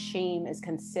 because shame is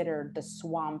considered the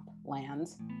swamp land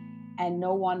and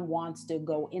no one wants to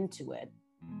go into it,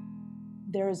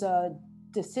 there's a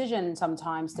decision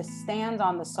sometimes to stand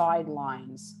on the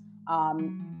sidelines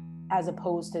as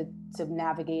opposed to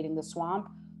navigating the swamp.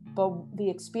 But the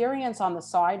experience on the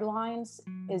sidelines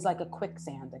is like a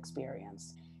quicksand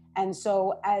experience. And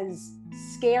so as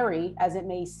scary as it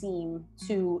may seem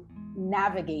to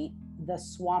navigate the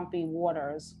swampy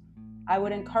waters, I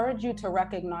would encourage you to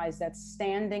recognize that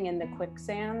standing in the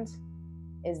quicksand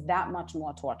is that much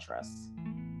more torturous.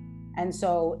 And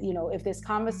so, if this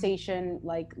conversation,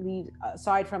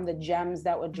 aside from the gems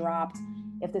that were dropped,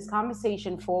 if this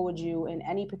conversation forwards you in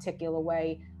any particular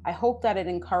way, I hope that it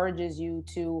encourages you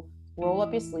to roll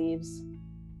up your sleeves,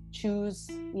 choose,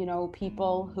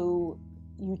 people who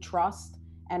you trust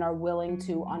and are willing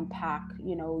to unpack,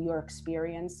 your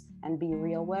experience and be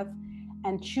real with,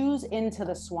 and choose into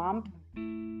the swamp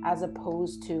as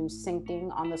opposed to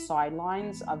sinking on the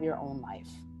sidelines of your own life.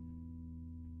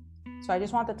 So I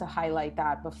just wanted to highlight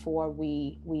that before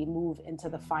we move into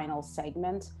the final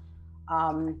segment.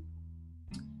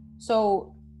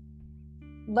 So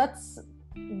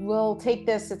we'll take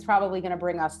this, it's probably going to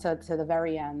bring us to the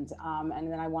very end.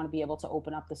 And then I want to be able to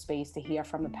open up the space to hear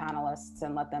from the panelists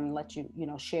and let you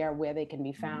share where they can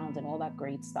be found and all that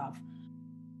great stuff.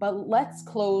 But let's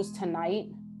close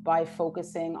tonight by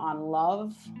focusing on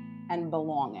love and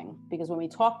belonging. Because when we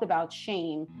talked about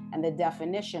shame and the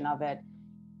definition of it,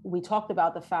 we talked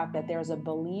about the fact that there's a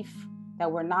belief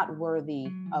that we're not worthy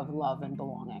of love and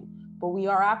belonging, but we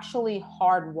are actually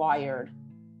hardwired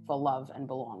for love and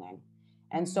belonging.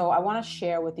 And so I want to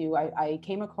share with you, I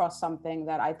came across something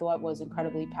that I thought was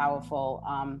incredibly powerful.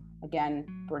 Again,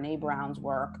 Brene Brown's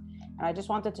work. And I just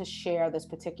wanted to share this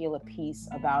particular piece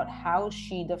about how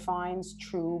she defines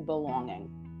true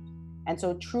belonging. And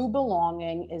so true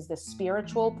belonging is the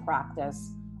spiritual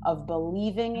practice of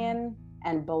believing in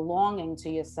and belonging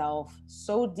to yourself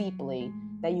so deeply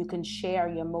that you can share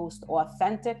your most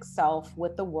authentic self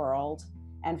with the world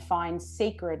and find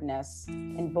sacredness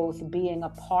in both being a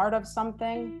part of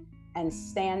something and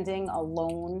standing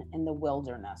alone in the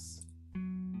wilderness.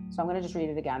 So I'm going to just read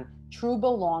it again. True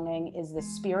belonging is the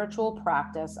spiritual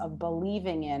practice of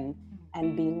believing in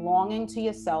and belonging to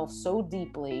yourself so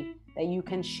deeply that you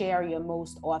can share your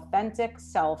most authentic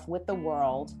self with the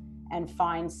world and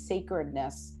find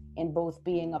sacredness in both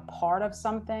being a part of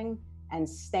something and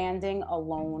standing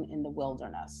alone in the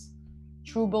wilderness.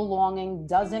 True belonging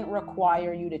doesn't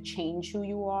require you to change who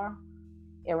you are.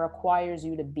 It requires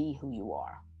you to be who you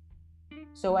are.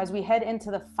 So as we head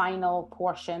into the final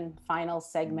portion, final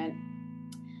segment,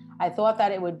 I thought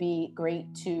that it would be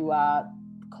great to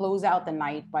close out the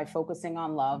night by focusing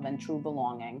on love and true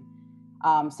belonging.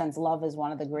 since love is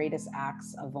one of the greatest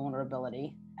acts of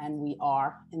vulnerability, and we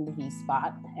are in the V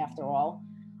spot after all.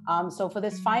 So for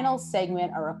this final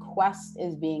segment, a request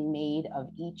is being made of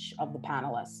each of the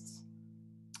panelists.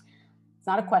 It's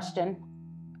not a question,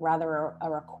 rather a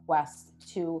request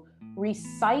to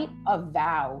recite a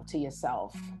vow to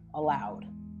yourself aloud.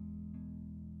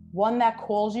 One that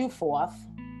calls you forth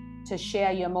to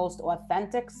share your most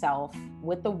authentic self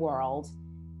with the world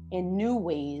in new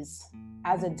ways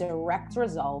as a direct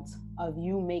result of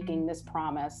you making this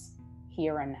promise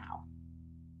here and now.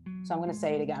 So I'm going to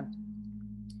say it again.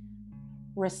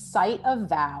 Recite a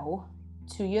vow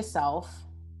to yourself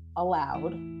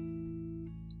aloud,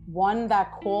 one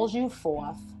that calls you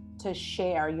forth to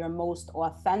share your most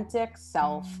authentic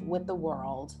self with the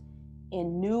world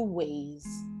in new ways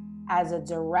as a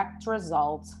direct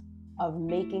result of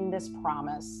making this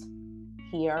promise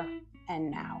here and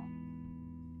now.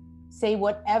 Say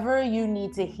whatever you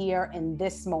need to hear in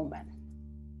this moment.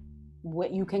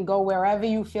 You can go wherever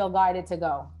you feel guided to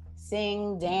go.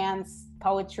 Sing, dance,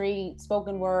 poetry,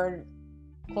 spoken word,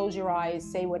 close your eyes,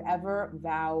 say whatever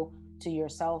vow to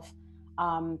yourself.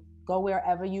 Go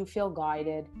wherever you feel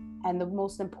guided. And the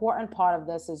most important part of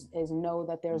this is know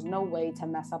that there's no way to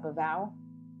mess up a vow.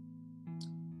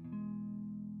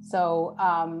 So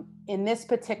in this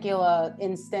particular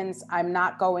instance, I'm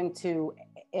not going to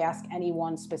ask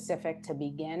anyone specific to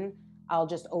begin. I'll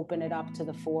just open it up to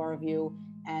the four of you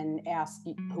and ask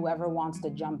whoever wants to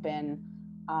jump in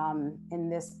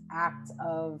this act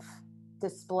of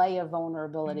display of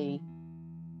vulnerability.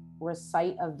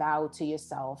 Recite a vow to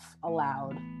yourself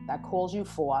aloud that calls you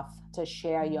forth to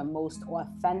share your most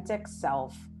authentic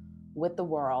self with the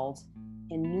world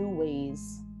in new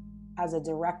ways as a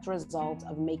direct result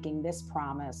of making this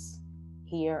promise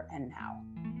here and now.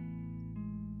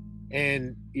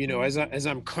 And, you know, as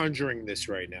I'm conjuring this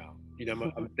right now, you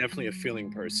know, I'm definitely a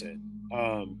feeling person.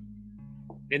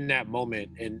 In that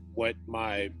moment, and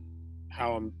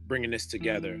how I'm bringing this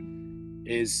together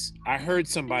is I heard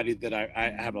somebody that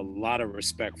I have a lot of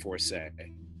respect for say.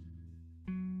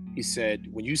 He said,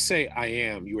 when you say I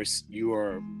am, you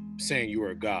are saying you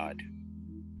are God.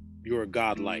 You are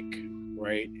God-like,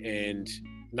 right? And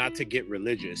not to get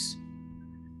religious,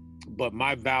 but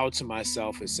my vow to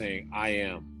myself is saying I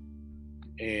am.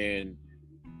 And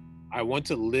I want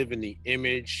to live in the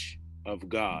image of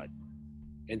God.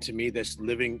 And to me, that's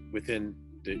living within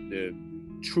the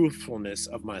truthfulness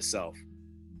of myself.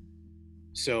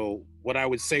 So what I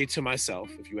would say to myself,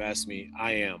 if you ask me,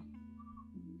 I am.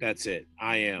 That's it.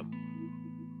 I am.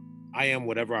 I am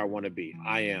whatever I want to be.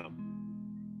 I am.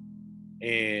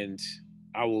 And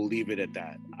I will leave it at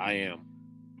that. I am.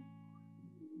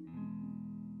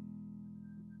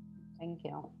 Thank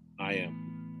you. I am.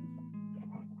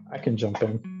 I can jump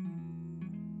in.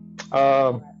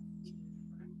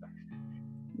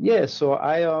 Yeah, so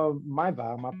my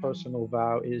personal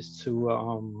vow is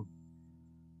to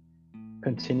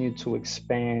continue to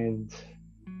expand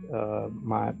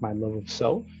my love of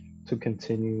self, to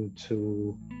continue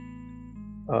to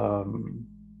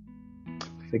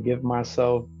forgive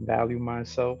myself, value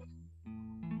myself,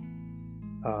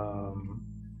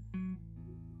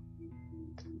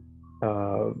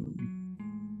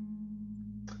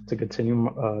 to continue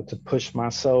to push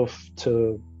myself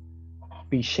to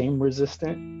be shame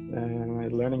resistant,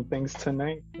 and learning things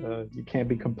tonight. You can't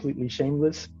be completely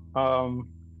shameless,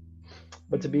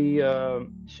 but to be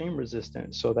shame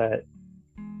resistant so that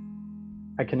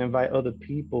I can invite other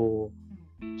people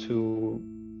to,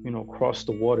 you know, cross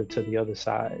the water to the other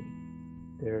side.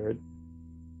 They're,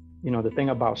 you know, the thing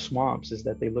about swamps is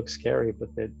that they look scary, but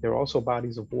they're also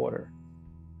bodies of water,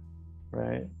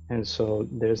 right? And so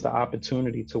there's the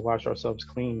opportunity to wash ourselves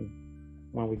clean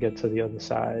when we get to the other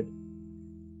side.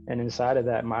 And inside of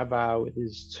that, my vow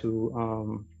is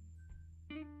to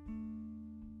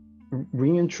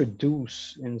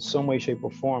reintroduce in some way, shape, or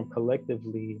form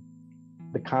collectively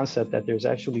the concept that there's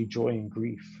actually joy in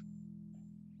grief.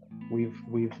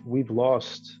 We've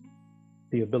lost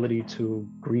the ability to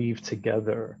grieve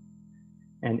together,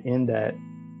 and in that,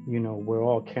 you know, we're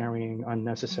all carrying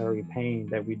unnecessary pain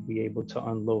that we'd be able to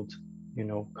unload, you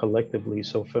know, collectively.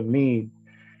 So for me,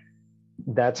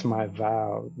 that's my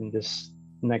vow in this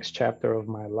next chapter of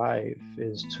my life,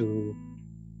 is to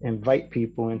invite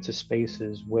people into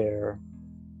spaces where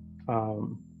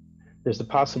there's the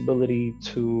possibility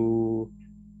to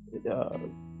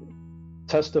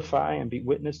testify and be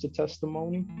witness to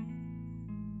testimony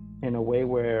in a way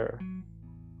where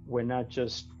we're not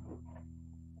just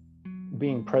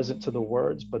being present to the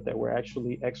words, but that we're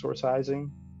actually exorcising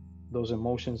those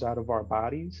emotions out of our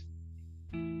bodies.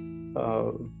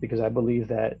 Because I believe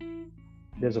that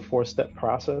there's a 4-step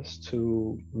process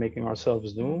to making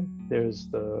ourselves new. There's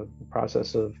the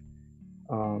process of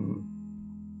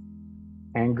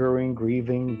angering,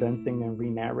 grieving, venting, and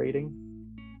re-narrating.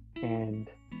 And,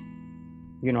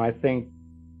 you know, I think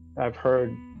I've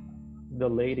heard the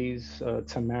ladies,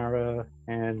 Tamara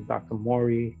and Dr.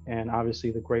 Mori, and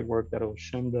obviously the great work that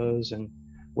Oshun does and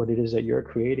what it is that you're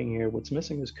creating here. What's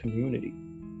missing is community.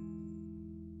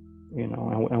 You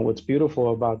know, and what's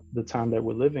beautiful about the time that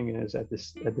we're living in is at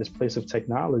this place of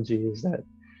technology is that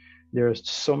there's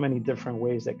so many different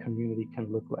ways that community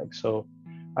can look like. So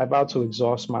I vow to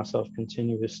exhaust myself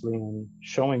continuously in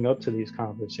showing up to these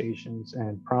conversations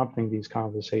and prompting these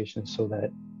conversations so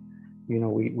that, you know,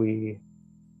 we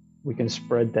can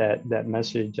spread that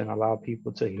message and allow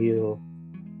people to heal,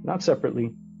 not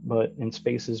separately, but in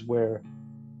spaces where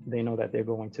they know that they're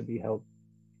going to be helped.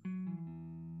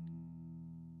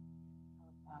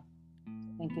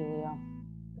 Thank you, Leo.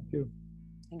 Thank you.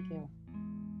 Thank you.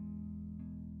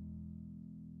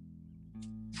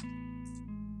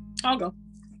 I'll go.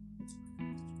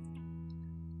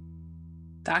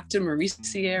 Dr.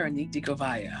 Mauricia Aniti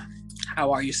Govaya,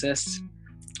 how are you, sis?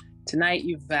 Tonight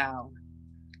you vow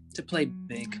to play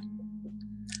big,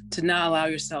 to not allow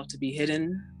yourself to be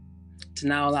hidden, to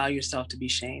not allow yourself to be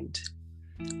shamed,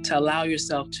 to allow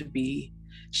yourself to be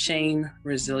shame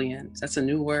resilient. That's a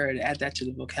new word. Add that to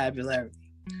the vocabulary.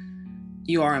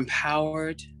 You are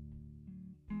empowered.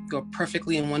 You are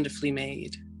perfectly and wonderfully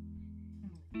made.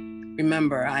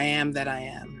 Remember, I am that I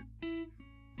am.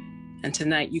 And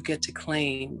tonight you get to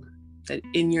claim that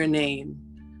in your name,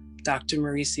 Dr.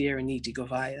 Mauricia Aniti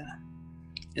Govaya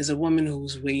is a woman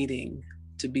who's waiting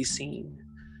to be seen.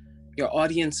 Your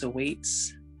audience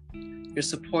awaits. Your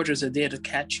supporters are there to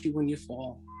catch you when you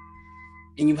fall.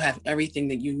 And you have everything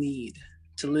that you need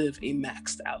to live a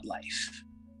maxed out life.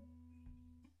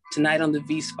 Tonight on the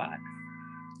V Spot,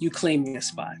 you claim your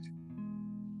spot.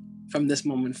 From this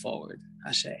moment forward,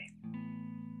 Ashe. I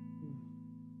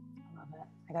love it.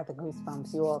 I got the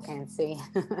goosebumps. You all can't see.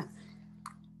 I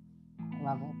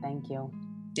love it. Thank you.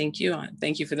 Thank you.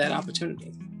 Thank you for that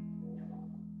opportunity.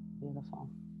 Beautiful.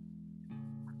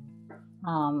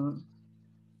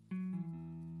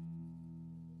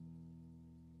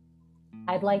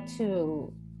 I'd like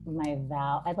to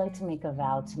make a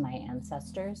vow to my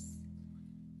ancestors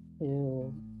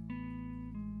to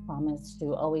promise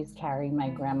to always carry my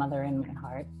grandmother in my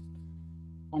heart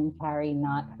and carry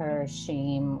not her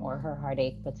shame or her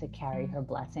heartache, but to carry her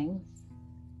blessings,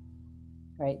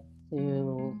 right?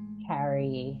 To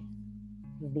carry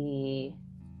the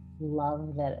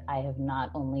love that I have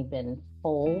not only been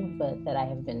told, but that I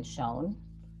have been shown,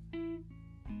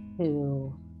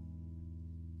 to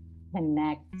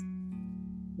connect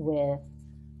with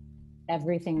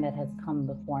everything that has come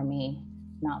before me,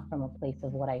 not from a place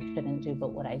of what I shouldn't do,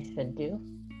 but what I should do.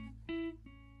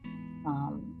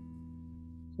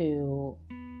 To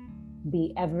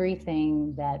be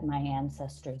everything that my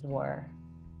ancestors were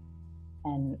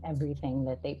and everything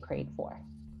that they prayed for.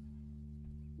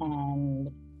 And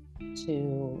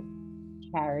to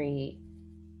carry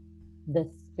the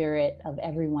spirit of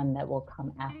everyone that will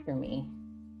come after me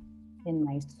in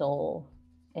my soul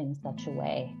in such a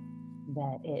way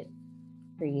that it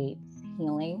creates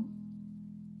healing,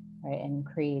 right? And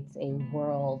creates a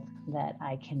world that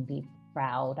I can be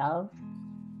proud of,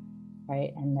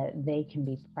 right? And that they can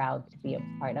be proud to be a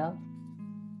part of,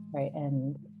 right?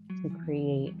 And to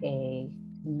create a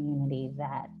community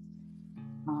that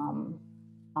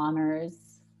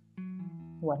honors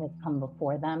what has come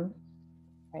before them,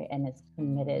 right? And is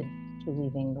committed to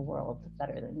leaving the world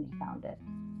better than they found it.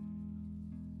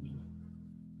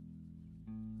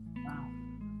 Wow.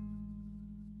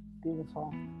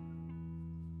 Beautiful.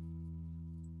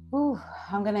 Ooh,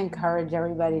 I'm going to encourage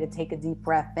everybody to take a deep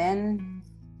breath in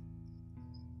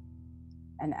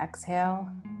and exhale.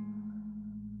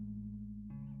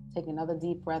 Take another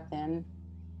deep breath in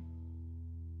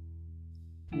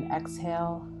and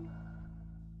exhale.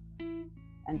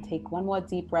 And take one more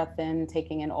deep breath in,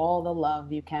 taking in all the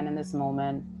love you can in this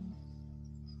moment.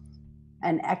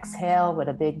 And exhale with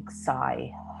a big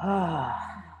sigh. Wow.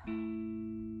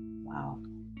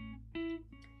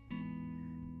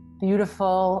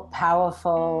 Beautiful,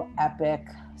 powerful, epic,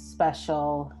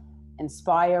 special,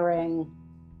 inspiring,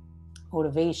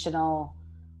 motivational,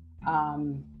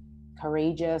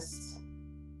 courageous.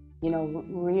 You know,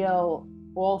 real,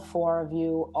 all four of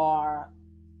you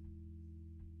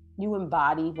you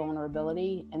embody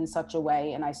vulnerability in such a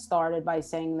way. And I started by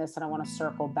saying this, and I want to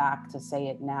circle back to say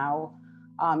it now.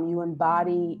 You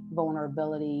embody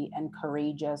vulnerability and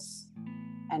courageous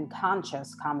and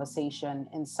conscious conversation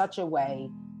in such a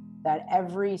way that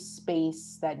every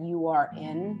space that you are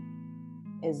in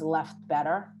is left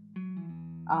better.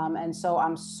 And so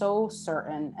I'm so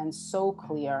certain and so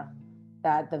clear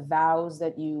that the vows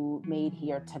that you made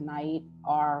here tonight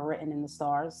are written in the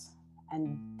stars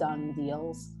and done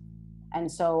deals.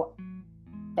 And so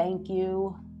thank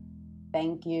you,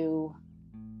 thank you,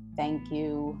 thank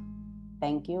you,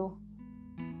 thank you.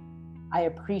 I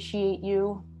appreciate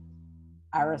you.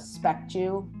 I respect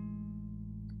you.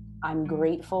 I'm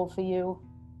grateful for you.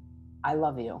 I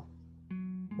love you,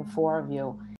 the four of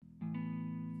you.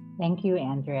 Thank you,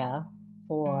 Andrea,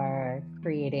 for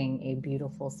creating a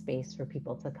beautiful space for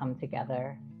people to come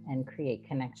together and create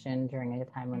connection during a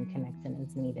time when connection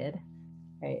is needed.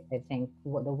 Right? I think the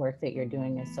work that you're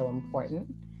doing is so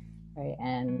important, right?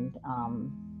 And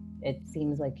it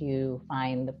seems like you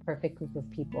find the perfect group of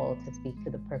people to speak to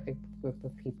the perfect group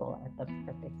of people at the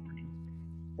perfect time.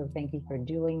 So thank you for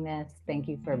doing this. Thank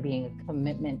you for being a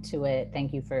commitment to it.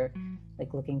 Thank you for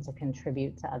looking to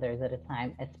contribute to others at a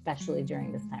time, especially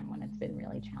during this time when it's been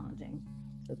really challenging.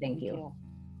 So thank you.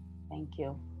 Thank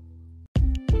you.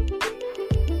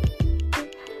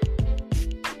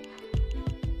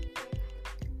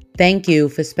 Thank you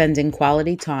for spending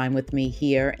quality time with me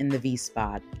here in the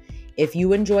V-Spot. If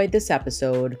you enjoyed this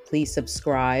episode, please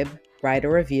subscribe, write a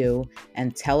review,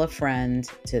 and tell a friend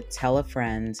to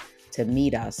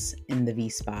meet us in the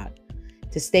V-Spot.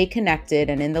 To stay connected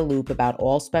and in the loop about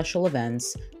all special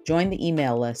events, join the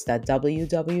email list at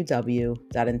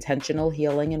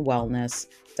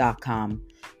www.intentionalhealingandwellness.com.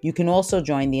 You can also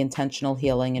join the Intentional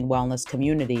Healing and Wellness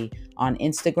community on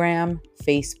Instagram,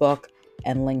 Facebook,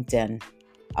 and LinkedIn.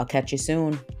 I'll catch you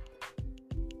soon.